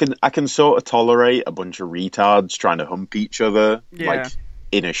 I can sort of tolerate a bunch of retards trying to hump each other, like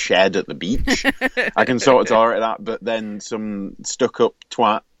in a shed at the beach. I can sort of tolerate that, but then some stuck-up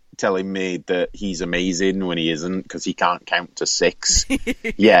twat telling me that he's amazing when he isn't because he can't count to 6.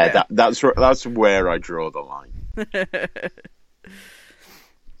 That's where I draw the line.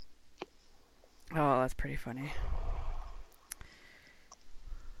 Oh, that's pretty funny.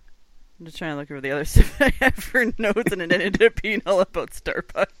 I'm just trying to look over the other stuff I have for notes, and it ended up being all about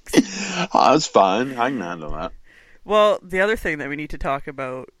Starbucks. Oh, that's fine. I can handle that. Well, the other thing that we need to talk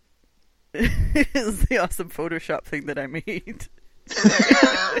about is the awesome Photoshop thing that I made.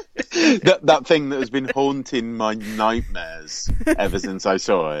 that thing that has been haunting my nightmares ever since I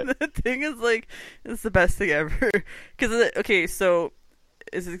saw it. The thing is, like, it's the best thing ever. Because, okay, so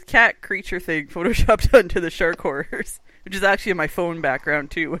it's a cat creature thing photoshopped onto the shark horrors, which is actually in my phone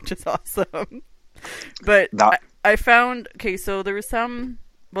background too, which is awesome. But I found, okay, so there was some,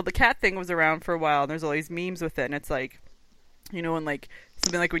 well, the cat thing was around for a while, and there's all these memes with it, and it's like, you know, when like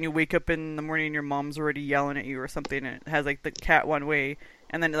something like when you wake up in the morning and your mom's already yelling at you or something, and it has like the cat one way,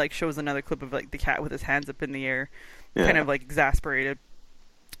 and then it like shows another clip of like the cat with his hands up in the air, kind of like exasperated.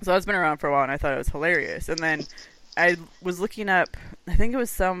 So that's been around for a while, and I thought it was hilarious. And then I was looking up, I think it was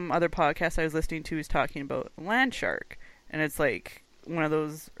some other podcast I was listening to was talking about land shark, and it's like one of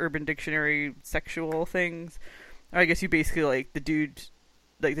those Urban Dictionary sexual things. Or I guess you basically like the dude,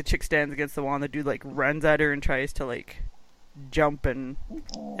 like the chick stands against the wall, and the dude like runs at her and tries to like jump and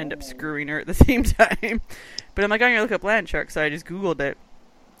end up screwing her at the same time. But I'm like, I'm gonna look up land shark, so I just googled it,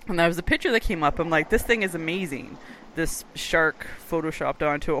 and there was a picture that came up. I'm like, this thing is amazing, this shark photoshopped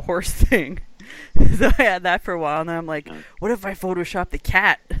onto a horse thing. So I had that for a while, and then I'm like, what if I photoshop the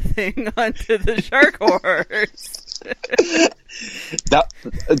cat thing onto the shark horse? That,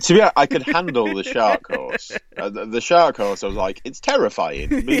 to be honest, I could handle the shark horse. The shark horse, I was like, it's terrifying,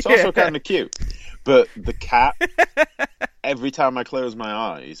 but it's also kind of cute. But the cat, every time I close my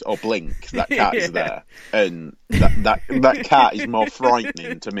eyes or blink, that cat is there, and that cat is more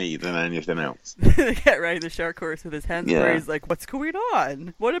frightening to me than anything else. The cat riding the shark horse with his hands where he's like, "What's going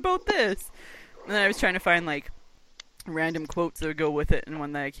on? What about this?" And then I was trying to find like random quotes that would go with it, and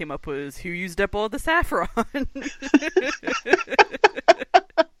one that I came up with was, "Who used up all the saffron?"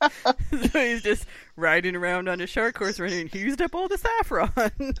 So he's just riding around on a shark horse running, "He used up all the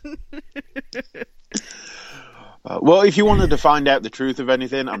saffron." Well, if you wanted to find out the truth of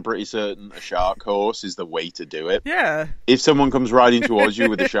anything, I'm pretty certain a shark horse is the way to do it. Yeah. If someone comes riding towards you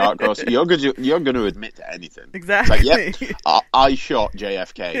with a shark horse, you're going to admit to anything. Exactly. It's like, yep, I shot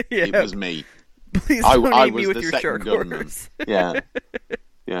JFK. Yeah. It was me. Please don't I eat me was with the your second shark gunman. horse. Yeah.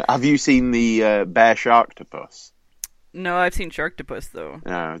 Have you seen the bear sharktopus? No, I've seen Sharktopus though.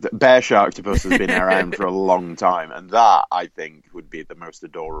 The bear sharktopus has been around for a long time, and that I think would be the most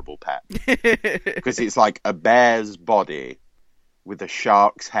adorable pet, because it's like a bear's body with a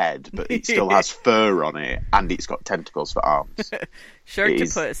shark's head, but it still has fur on it, and it's got tentacles for arms.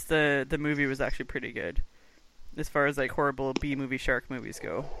 Sharktopus, the movie was actually pretty good, as far as like horrible B-movie shark movies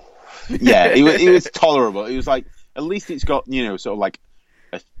go. Yeah, it was tolerable. It was like, at least it's got, sort of like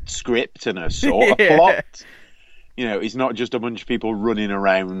a script and a sort of plot. It's not just a bunch of people running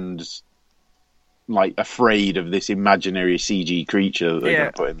around like afraid of this imaginary CG creature that they're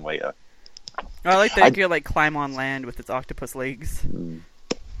going to put in later. I like the idea of like climb on land with its octopus legs.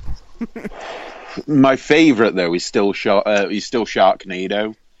 My favourite though is still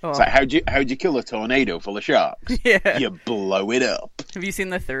Sharknado. Oh. It's like, how'd you kill a tornado full of sharks? Yeah. You blow it up. Have you seen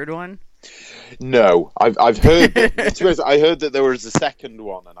the third one? No, I've heard that. I heard that there was a second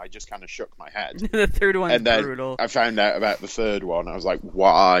one, and I just kind of shook my head. The third one's and then brutal. I found out about the third one. I was like,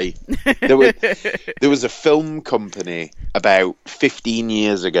 why? There was a film company about 15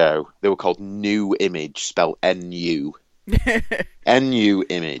 years ago. They were called New Image, spelled NU. NU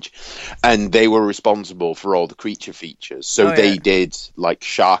Image, and they were responsible for all the creature features. So they did like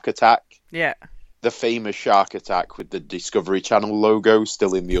Shark Attack. Yeah. The famous Shark Attack with the Discovery Channel logo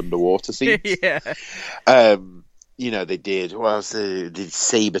still in the underwater scenes. Yeah. they did. What else? They did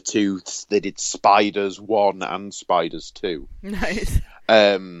Sabretooths. They did Spiders 1 and Spiders 2. Nice.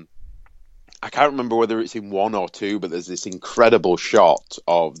 I can't remember whether it's in 1 or 2, but there's this incredible shot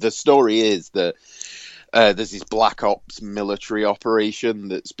of... The story is that there's this Black Ops military operation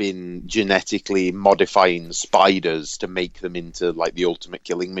that's been genetically modifying spiders to make them into, like, the ultimate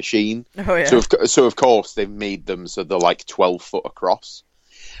killing machine. Oh, yeah. So of course, they've made them so they're, like, 12 foot across.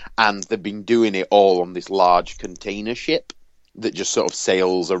 And they've been doing it all on this large container ship that just sort of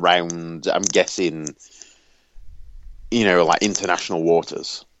sails around, I'm guessing, like, international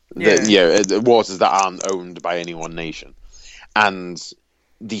waters. Yeah. Waters that aren't owned by any one nation. And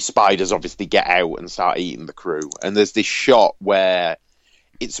these spiders obviously get out and start eating the crew. And there's this shot where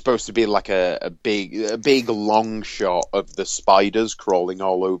it's supposed to be like a big long shot of the spiders crawling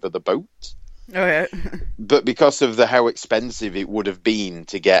all over the boat. Oh, yeah. But because of how expensive it would have been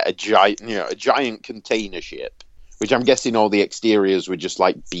to get a giant container ship, which I'm guessing all the exteriors were just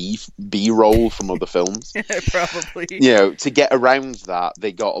like B-roll from other films. Yeah, probably. To get around that,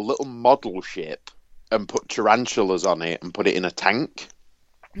 they got a little model ship and put tarantulas on it and put it in a tank.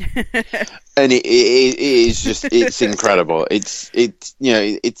 And it is just, it's incredible. It's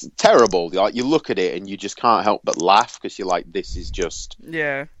terrible. Like, you look at it and you just can't help but laugh because you're like, this is just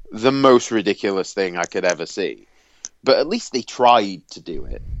the most ridiculous thing I could ever see. But at least they tried to do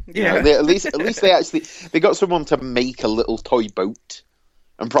it. Yeah. At least they got someone to make a little toy boat,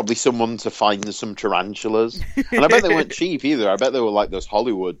 and probably someone to find some tarantulas. And I bet they weren't cheap either. I bet they were like those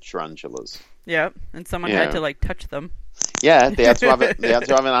Hollywood tarantulas. Yeah, and someone had to like touch them. Yeah, they had to have an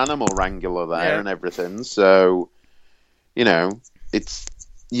animal wrangler there and everything. So, it's,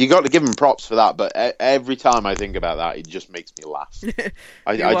 you got to give them props for that. But every time I think about that, it just makes me laugh.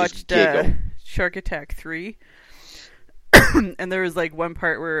 I watched just giggle. Shark Attack 3. And there was like one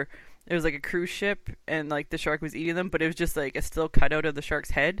part where it was like a cruise ship and like the shark was eating them, but it was just like a still cutout of the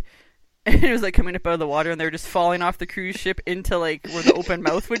shark's head, and it was like coming up out of the water, and they were just falling off the cruise ship into like where the open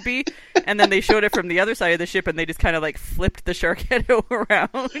mouth would be, and then they showed it from the other side of the ship, and they just kind of like flipped the shark head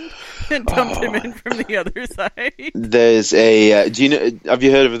around and dumped him in from the other side. There's a have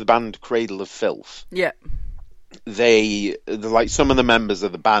you heard of the band Cradle of Filth? Yeah. They're like, some of the members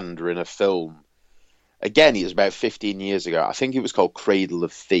of the band were in a film. Again, it was about 15 years ago. I think it was called Cradle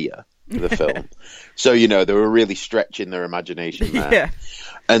of Fear, the film. So, they were really stretching their imagination there. Yeah.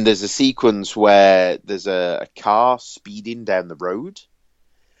 And there's a sequence where there's a car speeding down the road.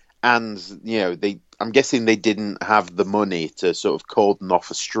 And, I'm guessing they didn't have the money to sort of cordon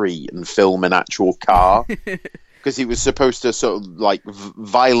off a street and film an actual car. Because it was supposed to sort of like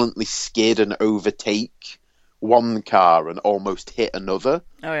violently skid and overtake one car and almost hit another.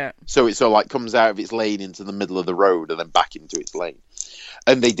 Oh, yeah. So it sort of like comes out of its lane into the middle of the road and then back into its lane.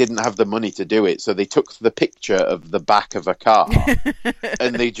 And they didn't have the money to do it, so they took the picture of the back of a car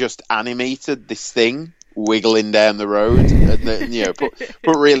and they just animated this thing wiggling down the road, and then,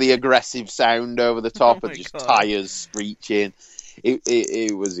 put really aggressive sound over the top and just tires screeching.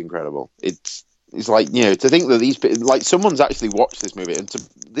 It was incredible. It's like, to think that these, like, someone's actually watched this movie, and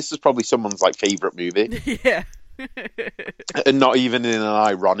this is probably someone's like favorite movie. Yeah. And not even in an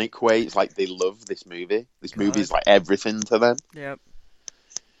ironic way. It's like they love this movie. This movie is like everything to them. Yep.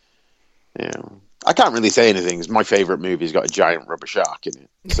 Yeah. I can't really say anything because my favorite movie's got a giant rubber shark in it.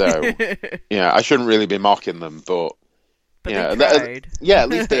 So, I shouldn't really be mocking them, but they tried. At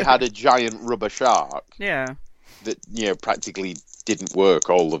least they had a giant rubber shark. Yeah. That, practically didn't work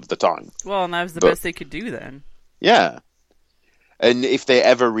all of the time. Well, and that was the best they could do then. Yeah. And if they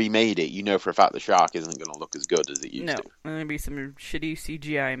ever remade it, for a fact the shark isn't going to look as good as it used to. No, there's going to be some shitty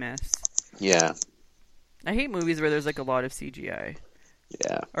CGI mess. Yeah. I hate movies where there's like a lot of CGI.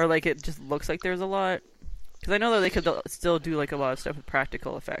 Yeah. Or like it just looks like there's a lot. Because I know that they could still do like a lot of stuff with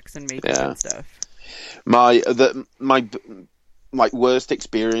practical effects and makeup and stuff. My worst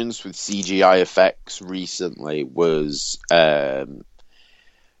experience with CGI effects recently was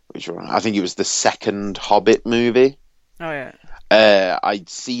which one? I think it was the second Hobbit movie. Oh yeah. I'd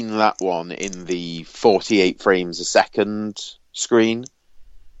seen that one in the 48 frames a second screen,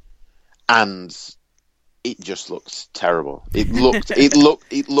 and it just looked terrible. It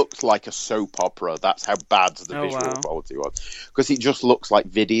looked like a soap opera. That's how bad the visual quality was, because it just looks like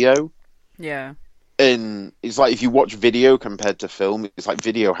video. Yeah. And it's like, if you watch video compared to film, it's like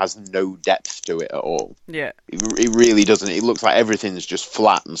video has no depth to it at all. Yeah. It really doesn't. It looks like everything's just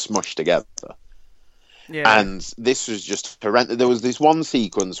flat and smushed together. Yeah. And this was just horrendous. There was this one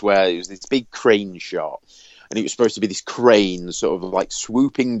sequence where it was this big crane shot, and it was supposed to be this crane sort of like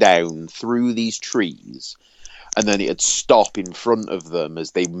swooping down through these trees, and then it'd stop in front of them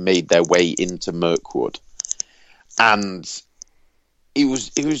as they made their way into Mirkwood. and it was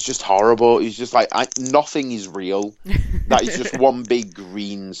just horrible. It was just like nothing is real. That is just one big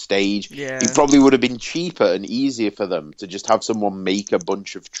green stage. Yeah. It probably would have been cheaper and easier for them to just have someone make a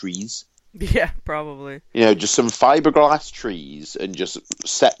bunch of trees. Yeah, probably. You know, just some fiberglass trees and just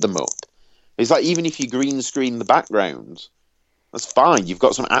set them up. It's like, even if you green screen the background, that's fine. You've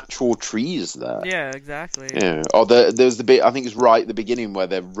got some actual trees there. Yeah, exactly. Yeah. Or there's the bit, I think it's right at the beginning, where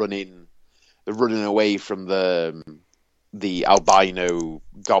they're running away from the albino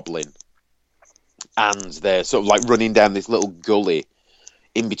goblin, and they're sort of like running down this little gully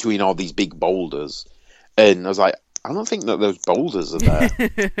in between all these big boulders, and I was like, I don't think that those boulders are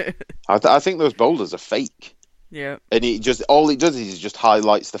there. I think those boulders are fake. Yeah. And all it does is just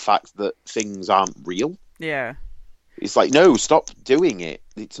highlights the fact that things aren't real. Yeah. It's like, no, stop doing it.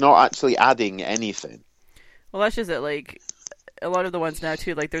 It's not actually adding anything. Well, that's just it. Like, a lot of the ones now,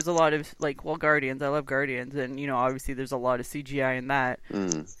 too, like, there's a lot of, like, well, Guardians. I love Guardians. And, you know, obviously there's a lot of CGI in that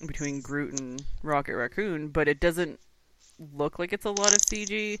between Groot and Rocket Raccoon. But it doesn't look like it's a lot of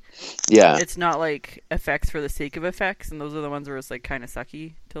CG. Yeah. It's not, like, effects for the sake of effects. And those are the ones where it's, like, kind of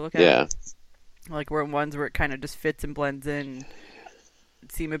sucky to look at. Yeah. Like, ones where it kind of just fits and blends in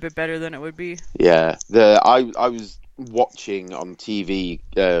seem a bit better than it would be. Yeah. I was watching on TV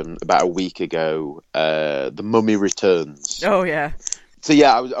about a week ago The Mummy Returns. Oh, yeah. So,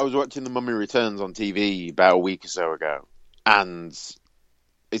 yeah, I was watching The Mummy Returns on TV about a week or so ago. And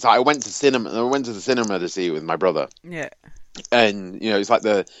it's like I went to the cinema to see it with my brother. Yeah. And, you know, it's like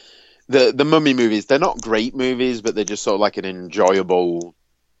the Mummy movies, they're not great movies, but they're just sort of like an enjoyable,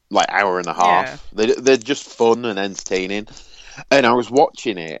 like, hour and a half. Yeah. They're just fun and entertaining. And I was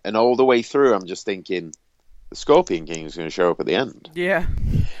watching it, and all the way through, I'm just thinking, the Scorpion King is going to show up at the end. Yeah.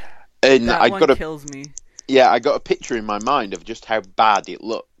 And that kills me. Yeah, I got a picture in my mind of just how bad it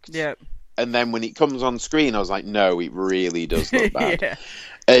looked. Yeah. And then when it comes on screen, I was like, no, it really does look bad. Yeah.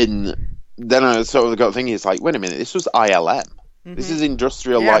 And then I sort of got thinking, it's like, wait a minute, this was ILM. Mm-hmm. This is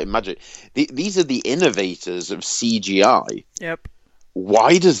Industrial Light and Magic. These are the innovators of CGI. Yep.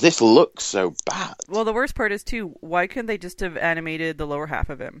 Why does this look so bad? Well, the worst part is, too, why couldn't they just have animated the lower half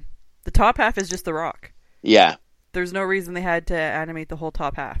of him? The top half is just The Rock. Yeah. There's no reason they had to animate the whole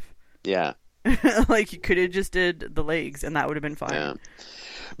top half. Yeah. Like, you could have just did the legs, and that would have been fine. Yeah.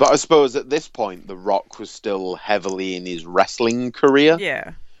 But I suppose at this point, The Rock was still heavily in his wrestling career.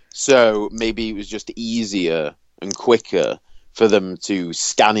 Yeah. So maybe it was just easier and quicker for them to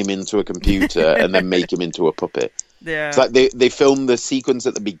scan him into a computer and then make him into a puppet. Yeah. It's like they filmed the sequence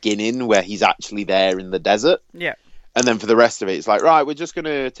at the beginning where he's actually there in the desert. Yeah. And then for the rest of it, it's like, right, we're just going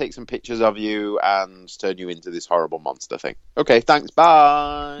to take some pictures of you and turn you into this horrible monster thing. Okay, thanks,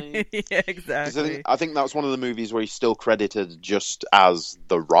 bye. Yeah, exactly. I think that's one of the movies where he's still credited just as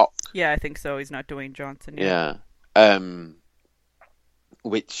The Rock. Yeah, I think so. He's not Dwayne Johnson yet. Yeah.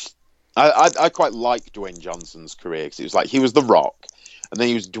 Which I quite like Dwayne Johnson's career, because it was like he was The Rock, and then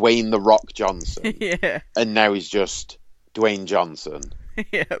he was Dwayne The Rock Johnson. Yeah. And now he's just Dwayne Johnson.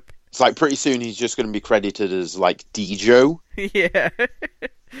 Yep. It's like pretty soon he's just going to be credited as like Dejo. Yeah.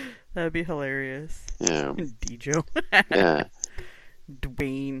 That'd be hilarious. Yeah. Dejo. Yeah.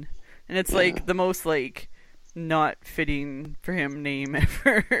 Dwayne. And it's like the most like not fitting for him name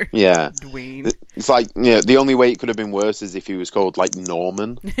ever. Yeah. Dwayne. It's like, yeah, the only way it could have been worse is if he was called like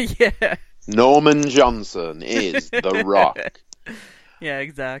Norman. Yeah. Norman Johnson is The Rock. Yeah,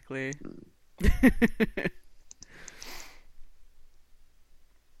 exactly.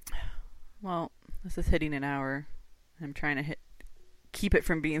 Well, this is hitting an hour. I'm trying to keep it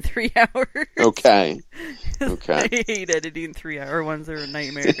from being 3 hours. Okay. I hate editing 3-hour ones. They're a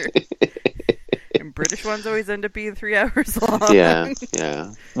nightmare. And British ones always end up being 3 hours long. Yeah,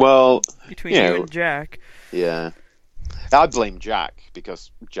 yeah. Well, between you and Jack. Yeah. I blame Jack, because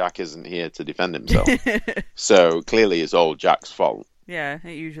Jack isn't here to defend himself. So clearly it's all Jack's fault. Yeah,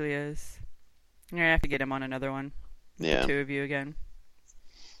 it usually is. I'm going to have to get him on another one. Yeah. The two of you again.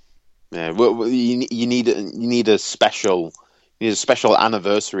 Yeah, well, you need a special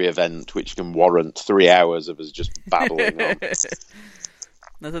anniversary event which can warrant 3 hours of us just babbling on. That's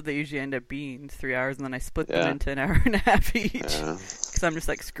what they usually end up being, 3 hours, and then I split them into an hour and a half each. Because I'm just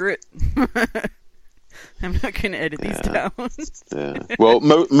like, screw it. I'm not going to edit these down. Yeah. Well,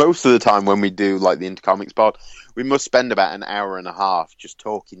 most of the time when we do like the Intercomics pod, we must spend about an hour and a half just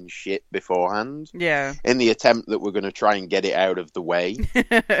talking shit beforehand. Yeah. In the attempt that we're going to try and get it out of the way.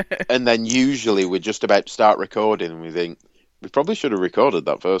 And then usually we're just about to start recording and we think, we probably should have recorded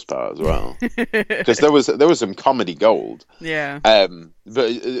that first part as well. Because there was some comedy gold. Yeah.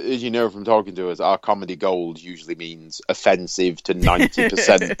 But as you know from talking to us, our comedy gold usually means offensive to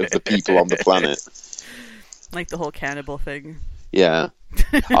 90% of the people on the planet. Like the whole cannibal thing. Yeah.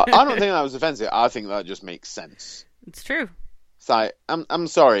 I don't think that was offensive. I think that just makes sense. It's true. It's like, I'm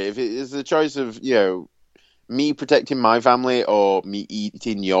sorry, if it is the choice of, you know, me protecting my family or me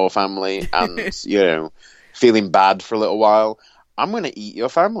eating your family and, you know, feeling bad for a little while, I'm going to eat your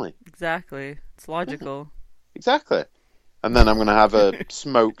family. Exactly. It's logical. Exactly. And then I'm going to have a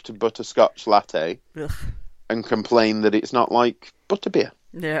smoked butterscotch latte Ugh. and complain that it's not like butterbeer.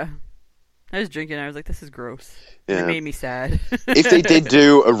 Yeah. I was drinking and I was like, this is gross. Yeah. It made me sad. If they did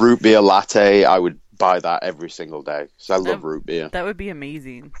do a root beer latte, I would buy that every single day because I love root beer. That would be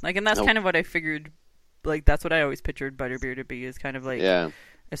amazing. Like, and that's kind of what I figured. Like, that's what I always pictured butterbeer to be, is kind of like a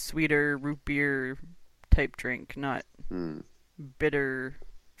sweeter root beer type drink, not bitter,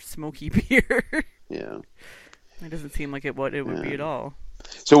 smoky beer. Yeah. It doesn't seem like what it would be at all.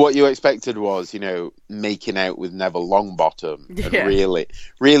 So what you expected was, you know, making out with Neville Longbottom. Yeah. And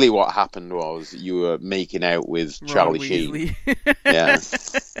really what happened was you were making out with Charlie Sheen. Yeah.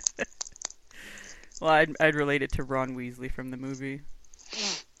 Well, I'd relate it to Ron Weasley from the movie.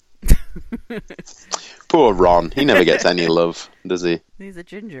 Poor Ron. He never gets any love, does he? He's a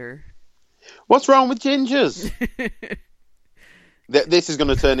ginger. What's wrong with gingers? This is going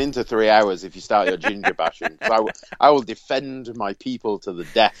to turn into 3 hours if you start your ginger bashing. I will defend my people to the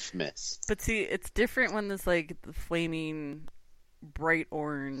death, miss. But see, it's different when there's like the flaming bright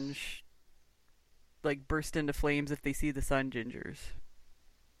orange, like burst into flames if they see the sun gingers.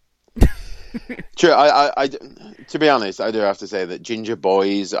 True. I to be honest, I do have to say that ginger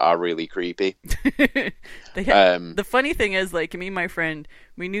boys are really creepy. The funny thing is, like, me and my friend,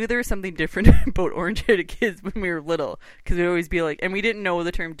 we knew there was something different about orange-headed kids when we were little, because we'd always be like, and we didn't know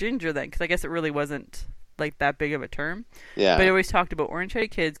the term ginger then, because I guess it really wasn't like that big of a term. Yeah. But I always talked about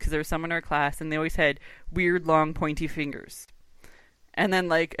orange-headed kids because there was some in our class, and they always had weird, long, pointy fingers. And then,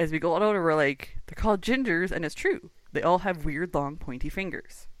 like, as we got older, we're like, they're called gingers, and it's true. They all have weird, long, pointy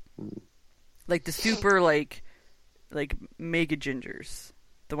fingers. Like the super, like mega gingers.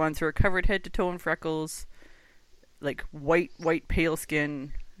 The ones who are covered head to toe in freckles, like white pale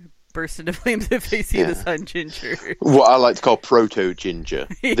skin, burst into flames if they see the sun ginger. What I like to call proto-ginger.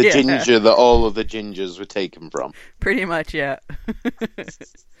 The ginger that all of the gingers were taken from. Pretty much, yeah.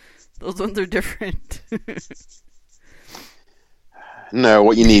 Those ones are different. No,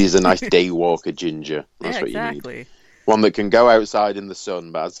 what you need is a nice day walker ginger. That's what exactly. you need. One that can go outside in the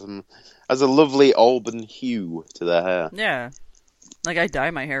sun, but has a lovely auburn hue to their hair. Yeah. Like, I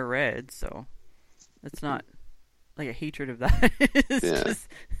dye my hair red, so it's not like a hatred of that. It's just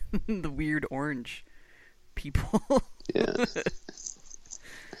the weird orange people. Yeah.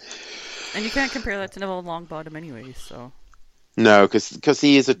 And you can't compare that to Neville Longbottom anyway, so. No, because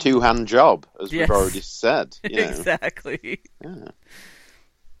he is a two-hand job, as we've already said. You know. Exactly. Yeah.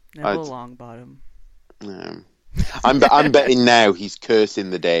 Neville Longbottom. No. I'm betting now he's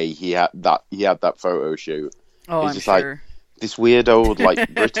cursing the day he had that photo shoot. Oh, he's I'm just sure. Like, this weird old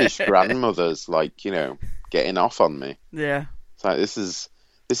like British grandmother's like, you know, getting off on me. Yeah. It's like this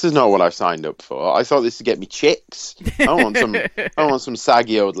is not what I signed up for. I thought this would get me chicks. I don't want some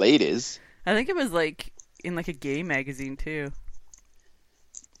saggy old ladies. I think it was like in like a gay magazine too.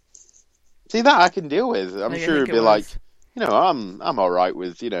 See, that I can deal with. I'm sure it'd be like, you know, I'm all right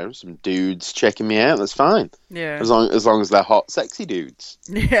with, you know, some dudes checking me out. That's fine. Yeah. As long as they're hot, sexy dudes.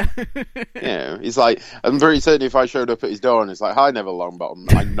 Yeah. You know, he's like, I'm very certain if I showed up at his door and it's like, "Hi, Neville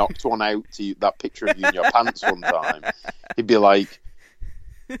Longbottom, I knocked one out to that picture of you in your pants one time," he'd be like,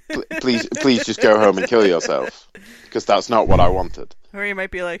 please just go home and kill yourself, because that's not what I wanted. Or he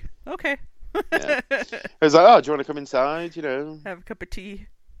might be like, okay. Yeah. I was like, "Oh, do you want to come inside? You know, have a cup of tea."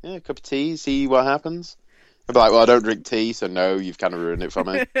 Yeah, a cup of tea, see what happens. I'd be like, "Well, I don't drink tea, so no, you've kind of ruined it for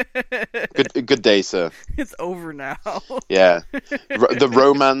me." Good day, sir. It's over now. Yeah. The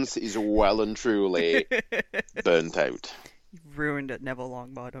romance is well and truly burnt out. You've ruined it, Neville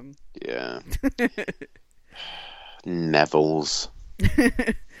Longbottom. Yeah. Neville's.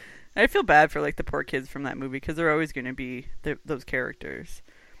 I feel bad for like the poor kids from that movie, because they're always going to be those characters.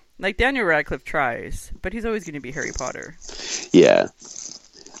 Like, Daniel Radcliffe tries, but he's always going to be Harry Potter. Yeah.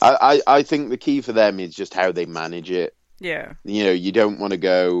 I think the key for them is just how they manage it. Yeah. You know, you don't want to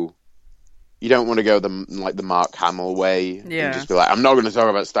go the Mark Hamill way. Yeah. And just be like, "I'm not going to talk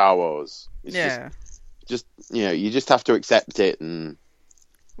about Star Wars." It's yeah. Just, you know, you just have to accept it. And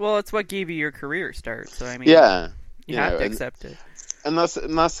well, it's what gave you your career start, so I mean, yeah, you have to accept it. And that's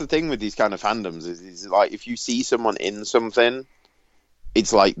the thing with these kind of fandoms is like, if you see someone in something,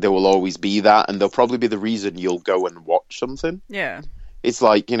 it's like there will always be that, and they'll probably be the reason you'll go and watch something. Yeah. It's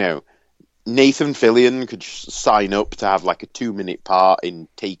like, you know, Nathan Fillion could sign up to have like a 2-minute part in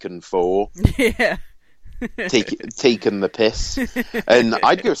Taken 4. Yeah. taken the piss, and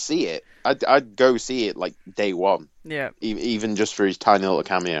I'd go see it. I'd go see it like day one. Yeah. Even just for his tiny little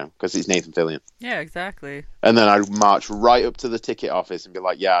cameo, because it's Nathan Fillion. Yeah, exactly. And then I'd march right up to the ticket office and be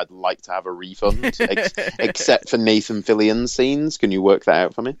like, "Yeah, I'd like to have a refund, except for Nathan Fillion scenes. Can you work that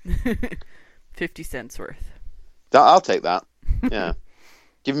out for me?" 50 cents worth. I'll take that. Yeah,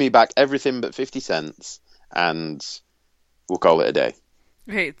 give me back everything but 50 cents, and we'll call it a day.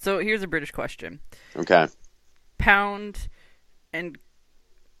 Okay, so here's a British question. Okay. Pound and...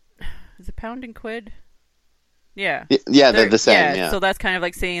 Is it pound and quid? Yeah. Yeah, they're the same, yeah. So that's kind of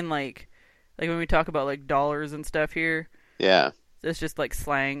like saying, like when we talk about, like, dollars and stuff here. Yeah. It's just, like,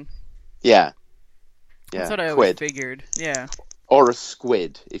 slang. Yeah. That's what I always figured. Yeah. Or a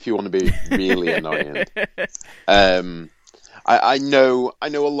squid, if you want to be really annoying. I know a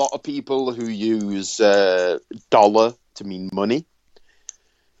lot of people who use dollar to mean money.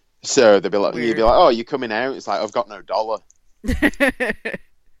 So they'll be like, "Oh, you're coming out?" It's like, "I've got no dollar." And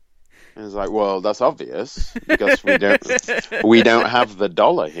it's like, well, that's obvious because we don't have the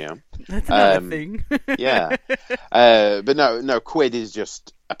dollar here. That's another thing. Yeah, but no, quid is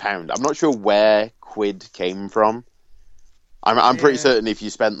just a pound. I'm not sure where quid came from. I'm pretty certain if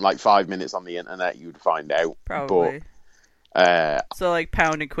you spent like 5 minutes on the internet, you'd find out. Probably. But, so like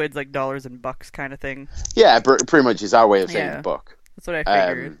pound and quid's like dollars and bucks kind of thing. Yeah, pretty much is our way of saying buck. That's what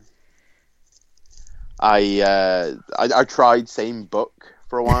I figured. I tried saying buck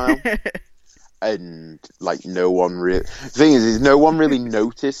for a while, and like no one really. The thing is no one really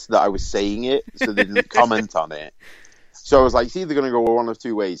noticed that I was saying it, so they didn't comment on it. So I was like, it's either going to go one of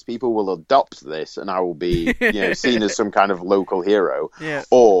two ways. People will adopt this, and I will be, seen as some kind of local hero,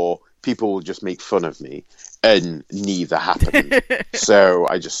 or people will just make fun of me, and neither happened. So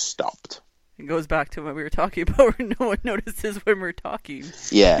I just stopped. It goes back to what we were talking about, where no one notices when we're talking.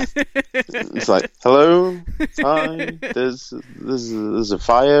 Yeah, it's like, hello, hi, there's a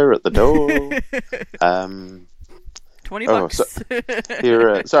fire at the door. $20.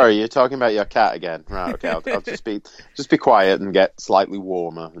 So, sorry, you're talking about your cat again, right? Okay, I'll just be quiet and get slightly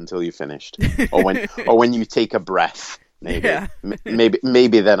warmer until you're finished, or when you take a breath, maybe,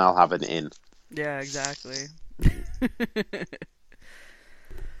 maybe then I'll have an in. Yeah, exactly.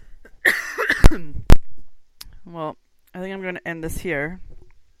 Well, I think I'm going to end this here.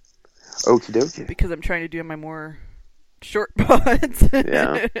 Okie dokie. Because I'm trying to do my more short pods.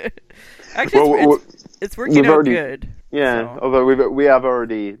 Yeah. Actually, it's working out good. Yeah, so. Although we have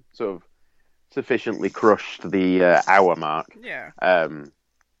already sort of sufficiently crushed the hour mark. Yeah.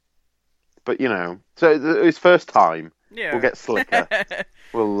 But so it's first time. Yeah. We'll get slicker.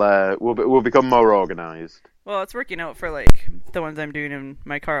 We'll become more organized. Well, it's working out for like the ones I'm doing in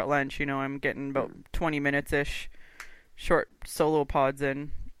my car at lunch. I'm getting about 20 minutes ish, short solo pods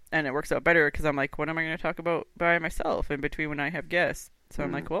in, and it works out better because I'm like, what am I going to talk about by myself in between when I have guests? So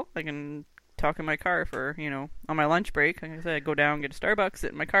I'm like, well, I can talk in my car for on my lunch break. Like I said, I go down, get a Starbucks,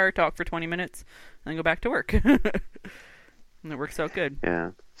 sit in my car, talk for 20 minutes, and then go back to work. And it works out good.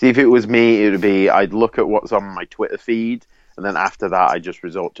 Yeah. See, if it was me, it would be I'd look at what's on my Twitter feed, and then after that, I just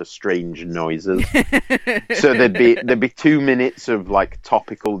resort to strange noises. So there'd be 2 minutes of like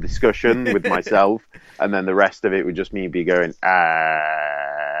topical discussion with myself, and then the rest of it would just me be going well.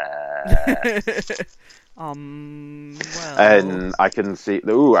 And I can see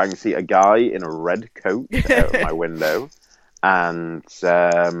a guy in a red coat out of my window, and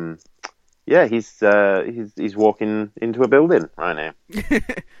he's walking into a building right now.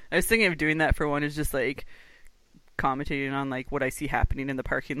 I was thinking of doing that for one. Is just like commentating on like what I see happening in the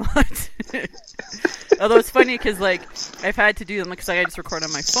parking lot. Although it's funny because like I've had to do them because I just record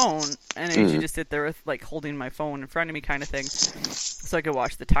on my phone, and I usually just sit there with like holding my phone in front of me kind of thing, so I could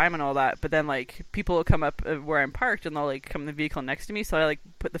watch the time and all that. But then like people will come up where I'm parked and they'll like come in the vehicle next to me, so I like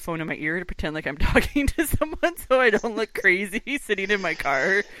put the phone in my ear to pretend like I'm talking to someone, so I don't look crazy sitting in my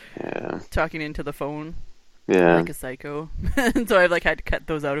car talking into the phone. Yeah, like a psycho. And so I've like had to cut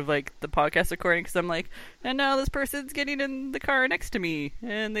those out of like the podcast recording because I'm like, and now this person's getting in the car next to me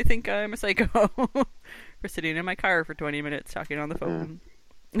and they think I'm a psycho for sitting in my car for 20 minutes talking on the phone.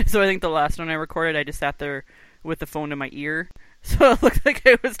 So I think the last one I recorded, I just sat there with the phone in my ear, so it looked like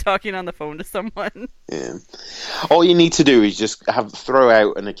I was talking on the phone to someone. Yeah. All you need to do is just throw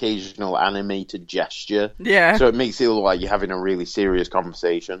out an occasional animated gesture. Yeah. So it makes it look like you're having a really serious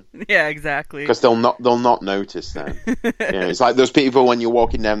conversation. Yeah, exactly. Because they'll not notice then. It's like those people when you're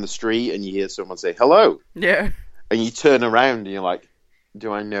walking down the street and you hear someone say hello. Yeah. And you turn around and you're like,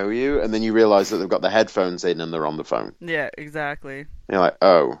 do I know you? And then you realise that they've got the headphones in and they're on the phone. Yeah, exactly. And you're like,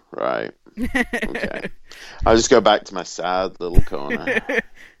 oh, right. Okay. I'll just go back to my sad little corner.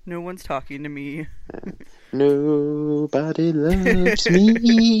 No one's talking to me. Nobody loves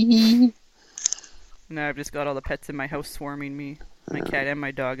me. Now I've just got all the pets in my house swarming me. My cat and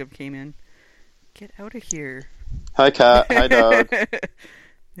my dog have came in. Get out of here. Hi, cat. Hi, dog.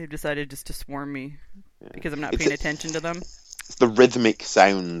 They've decided just to swarm me because I'm not paying attention to them. It's the rhythmic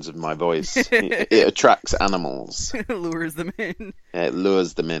sounds of my voice. It attracts animals. It lures them in. Yeah, it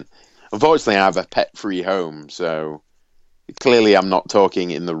lures them in. Unfortunately, I have a pet-free home, so clearly I'm not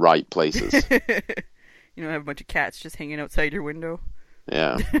talking in the right places. You don't have a bunch of cats just hanging outside your window.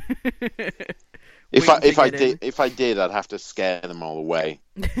 Yeah. If I did, I'd have to scare them all away.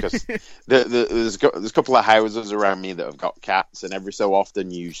 Because there's a couple of houses around me that have got cats, and every so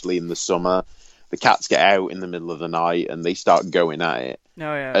often, usually in the summer, the cats get out in the middle of the night and they start going at it.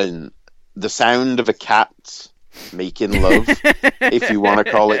 Oh yeah. And the sound of a cat making love, if you want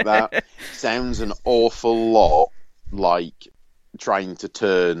to call it that, sounds an awful lot like trying to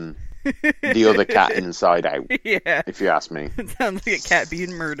turn the other cat inside out. Yeah. If you ask me. It sounds like a cat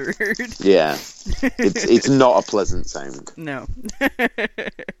being murdered. Yeah. It's not a pleasant sound. No.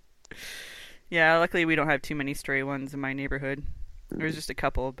 Yeah, luckily we don't have too many stray ones in my neighborhood. There's just a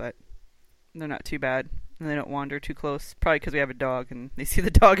couple, but they're not too bad. And they don't wander too close. Probably because we have a dog and they see the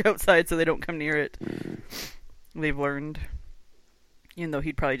dog outside so they don't come near it. They've learned. Even though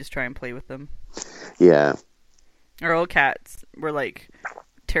he'd probably just try and play with them. Yeah. Our old cats were like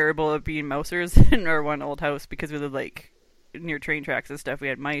terrible at being mousers in our one old house because we lived like near train tracks and stuff. We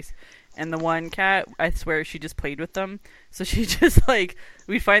had mice, and the one cat, I swear, she just played with them. So she just like,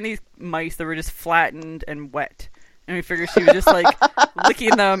 we'd find these mice that were just flattened and wet, and we figured she was just like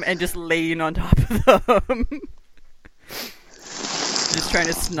licking them and just laying on top of them. Just trying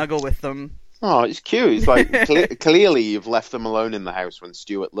to snuggle with them. Oh, it's cute. It's like clearly you've left them alone in the house when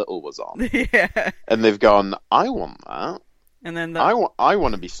Stuart Little was on. Yeah. And they've gone, I want that. And then I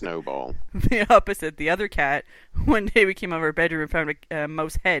want to be Snowball. The opposite, the other cat, one day we came out of our bedroom and found a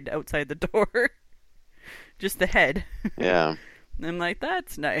mouse head outside the door. Just the head. Yeah. And I'm like,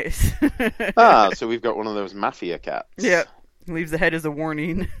 that's nice. So we've got one of those mafia cats. Yep. Leaves the head as a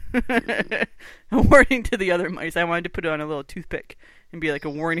warning. A warning to the other mice. I wanted to put it on a little toothpick and be like a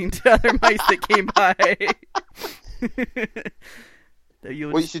warning to other mice that came by.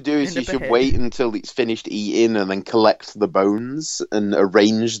 What you should do is you should wait until it's finished eating and then collect the bones and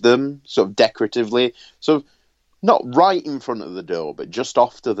arrange them sort of decoratively. So not right in front of the door, but just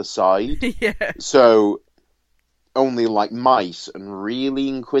off to the side. Yeah. So only like mice and really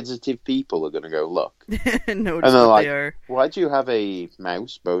inquisitive people are going to go look. Notice and they're what like, they are. Why do you have a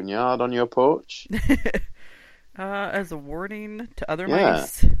mouse boneyard on your porch? As a warning to other Yeah.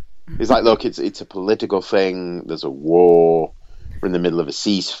 mice. It's like, look, it's a political thing. There's a war. We're in the middle of a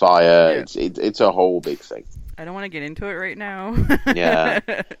ceasefire. Yeah. It's a whole big thing. I don't want to get into it right now. Yeah.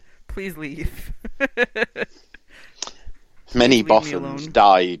 Please leave. Many Leave me bottoms alone.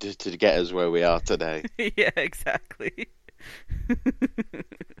 died to get us where we are today. Yeah, exactly.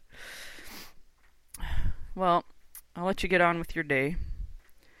 Well, I'll let you get on with your day.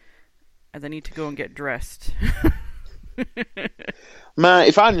 As I need to go and get dressed. Man,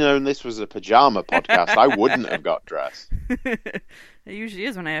 if I'd known this was a pajama podcast, I wouldn't have got dressed. It usually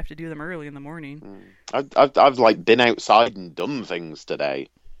is when I have to do them early in the morning. I've like been outside and done things today.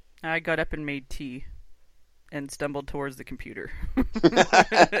 I got up and made tea. And stumbled towards the computer.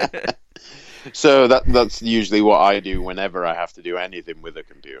 So that's usually what I do whenever I have to do anything with a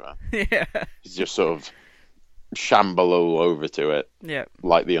computer. Yeah. It's just sort of shamble all over to it. Yeah.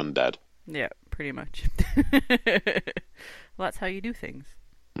 Like the undead. Yeah, pretty much. Well, that's how you do things.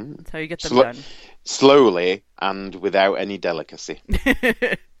 That's how you get them done. Slowly and without any delicacy.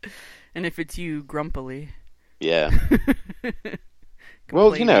 And if it's you, grumpily. Yeah.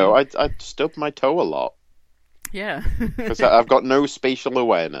 Well, you know, I stub my toe a lot. Yeah. Because I've got no spatial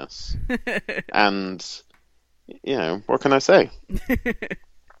awareness. And, you know, what can I say?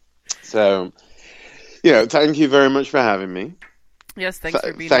 So, you know, thank you very much for having me. Yes, thanks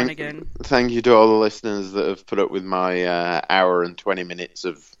for being on again. Thank you to all the listeners that have put up with my hour and 20 minutes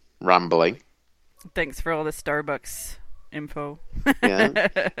of rambling. Thanks for all the Starbucks info.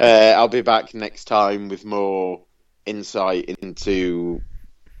 Yeah. I'll be back next time with more insight into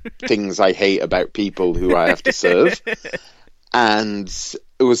things I hate about people who I have to serve. And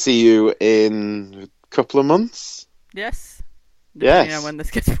we'll see you in a couple of months. Yes. Yes. Depending on when this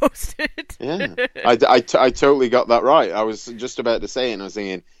gets posted. Yeah. I totally got that right. I was just about to say it and I was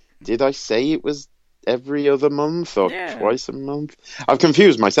thinking, did I say it was every other month or twice a month? I've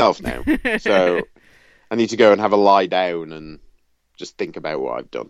confused myself now. So I need to go and have a lie down and just think about what I've done.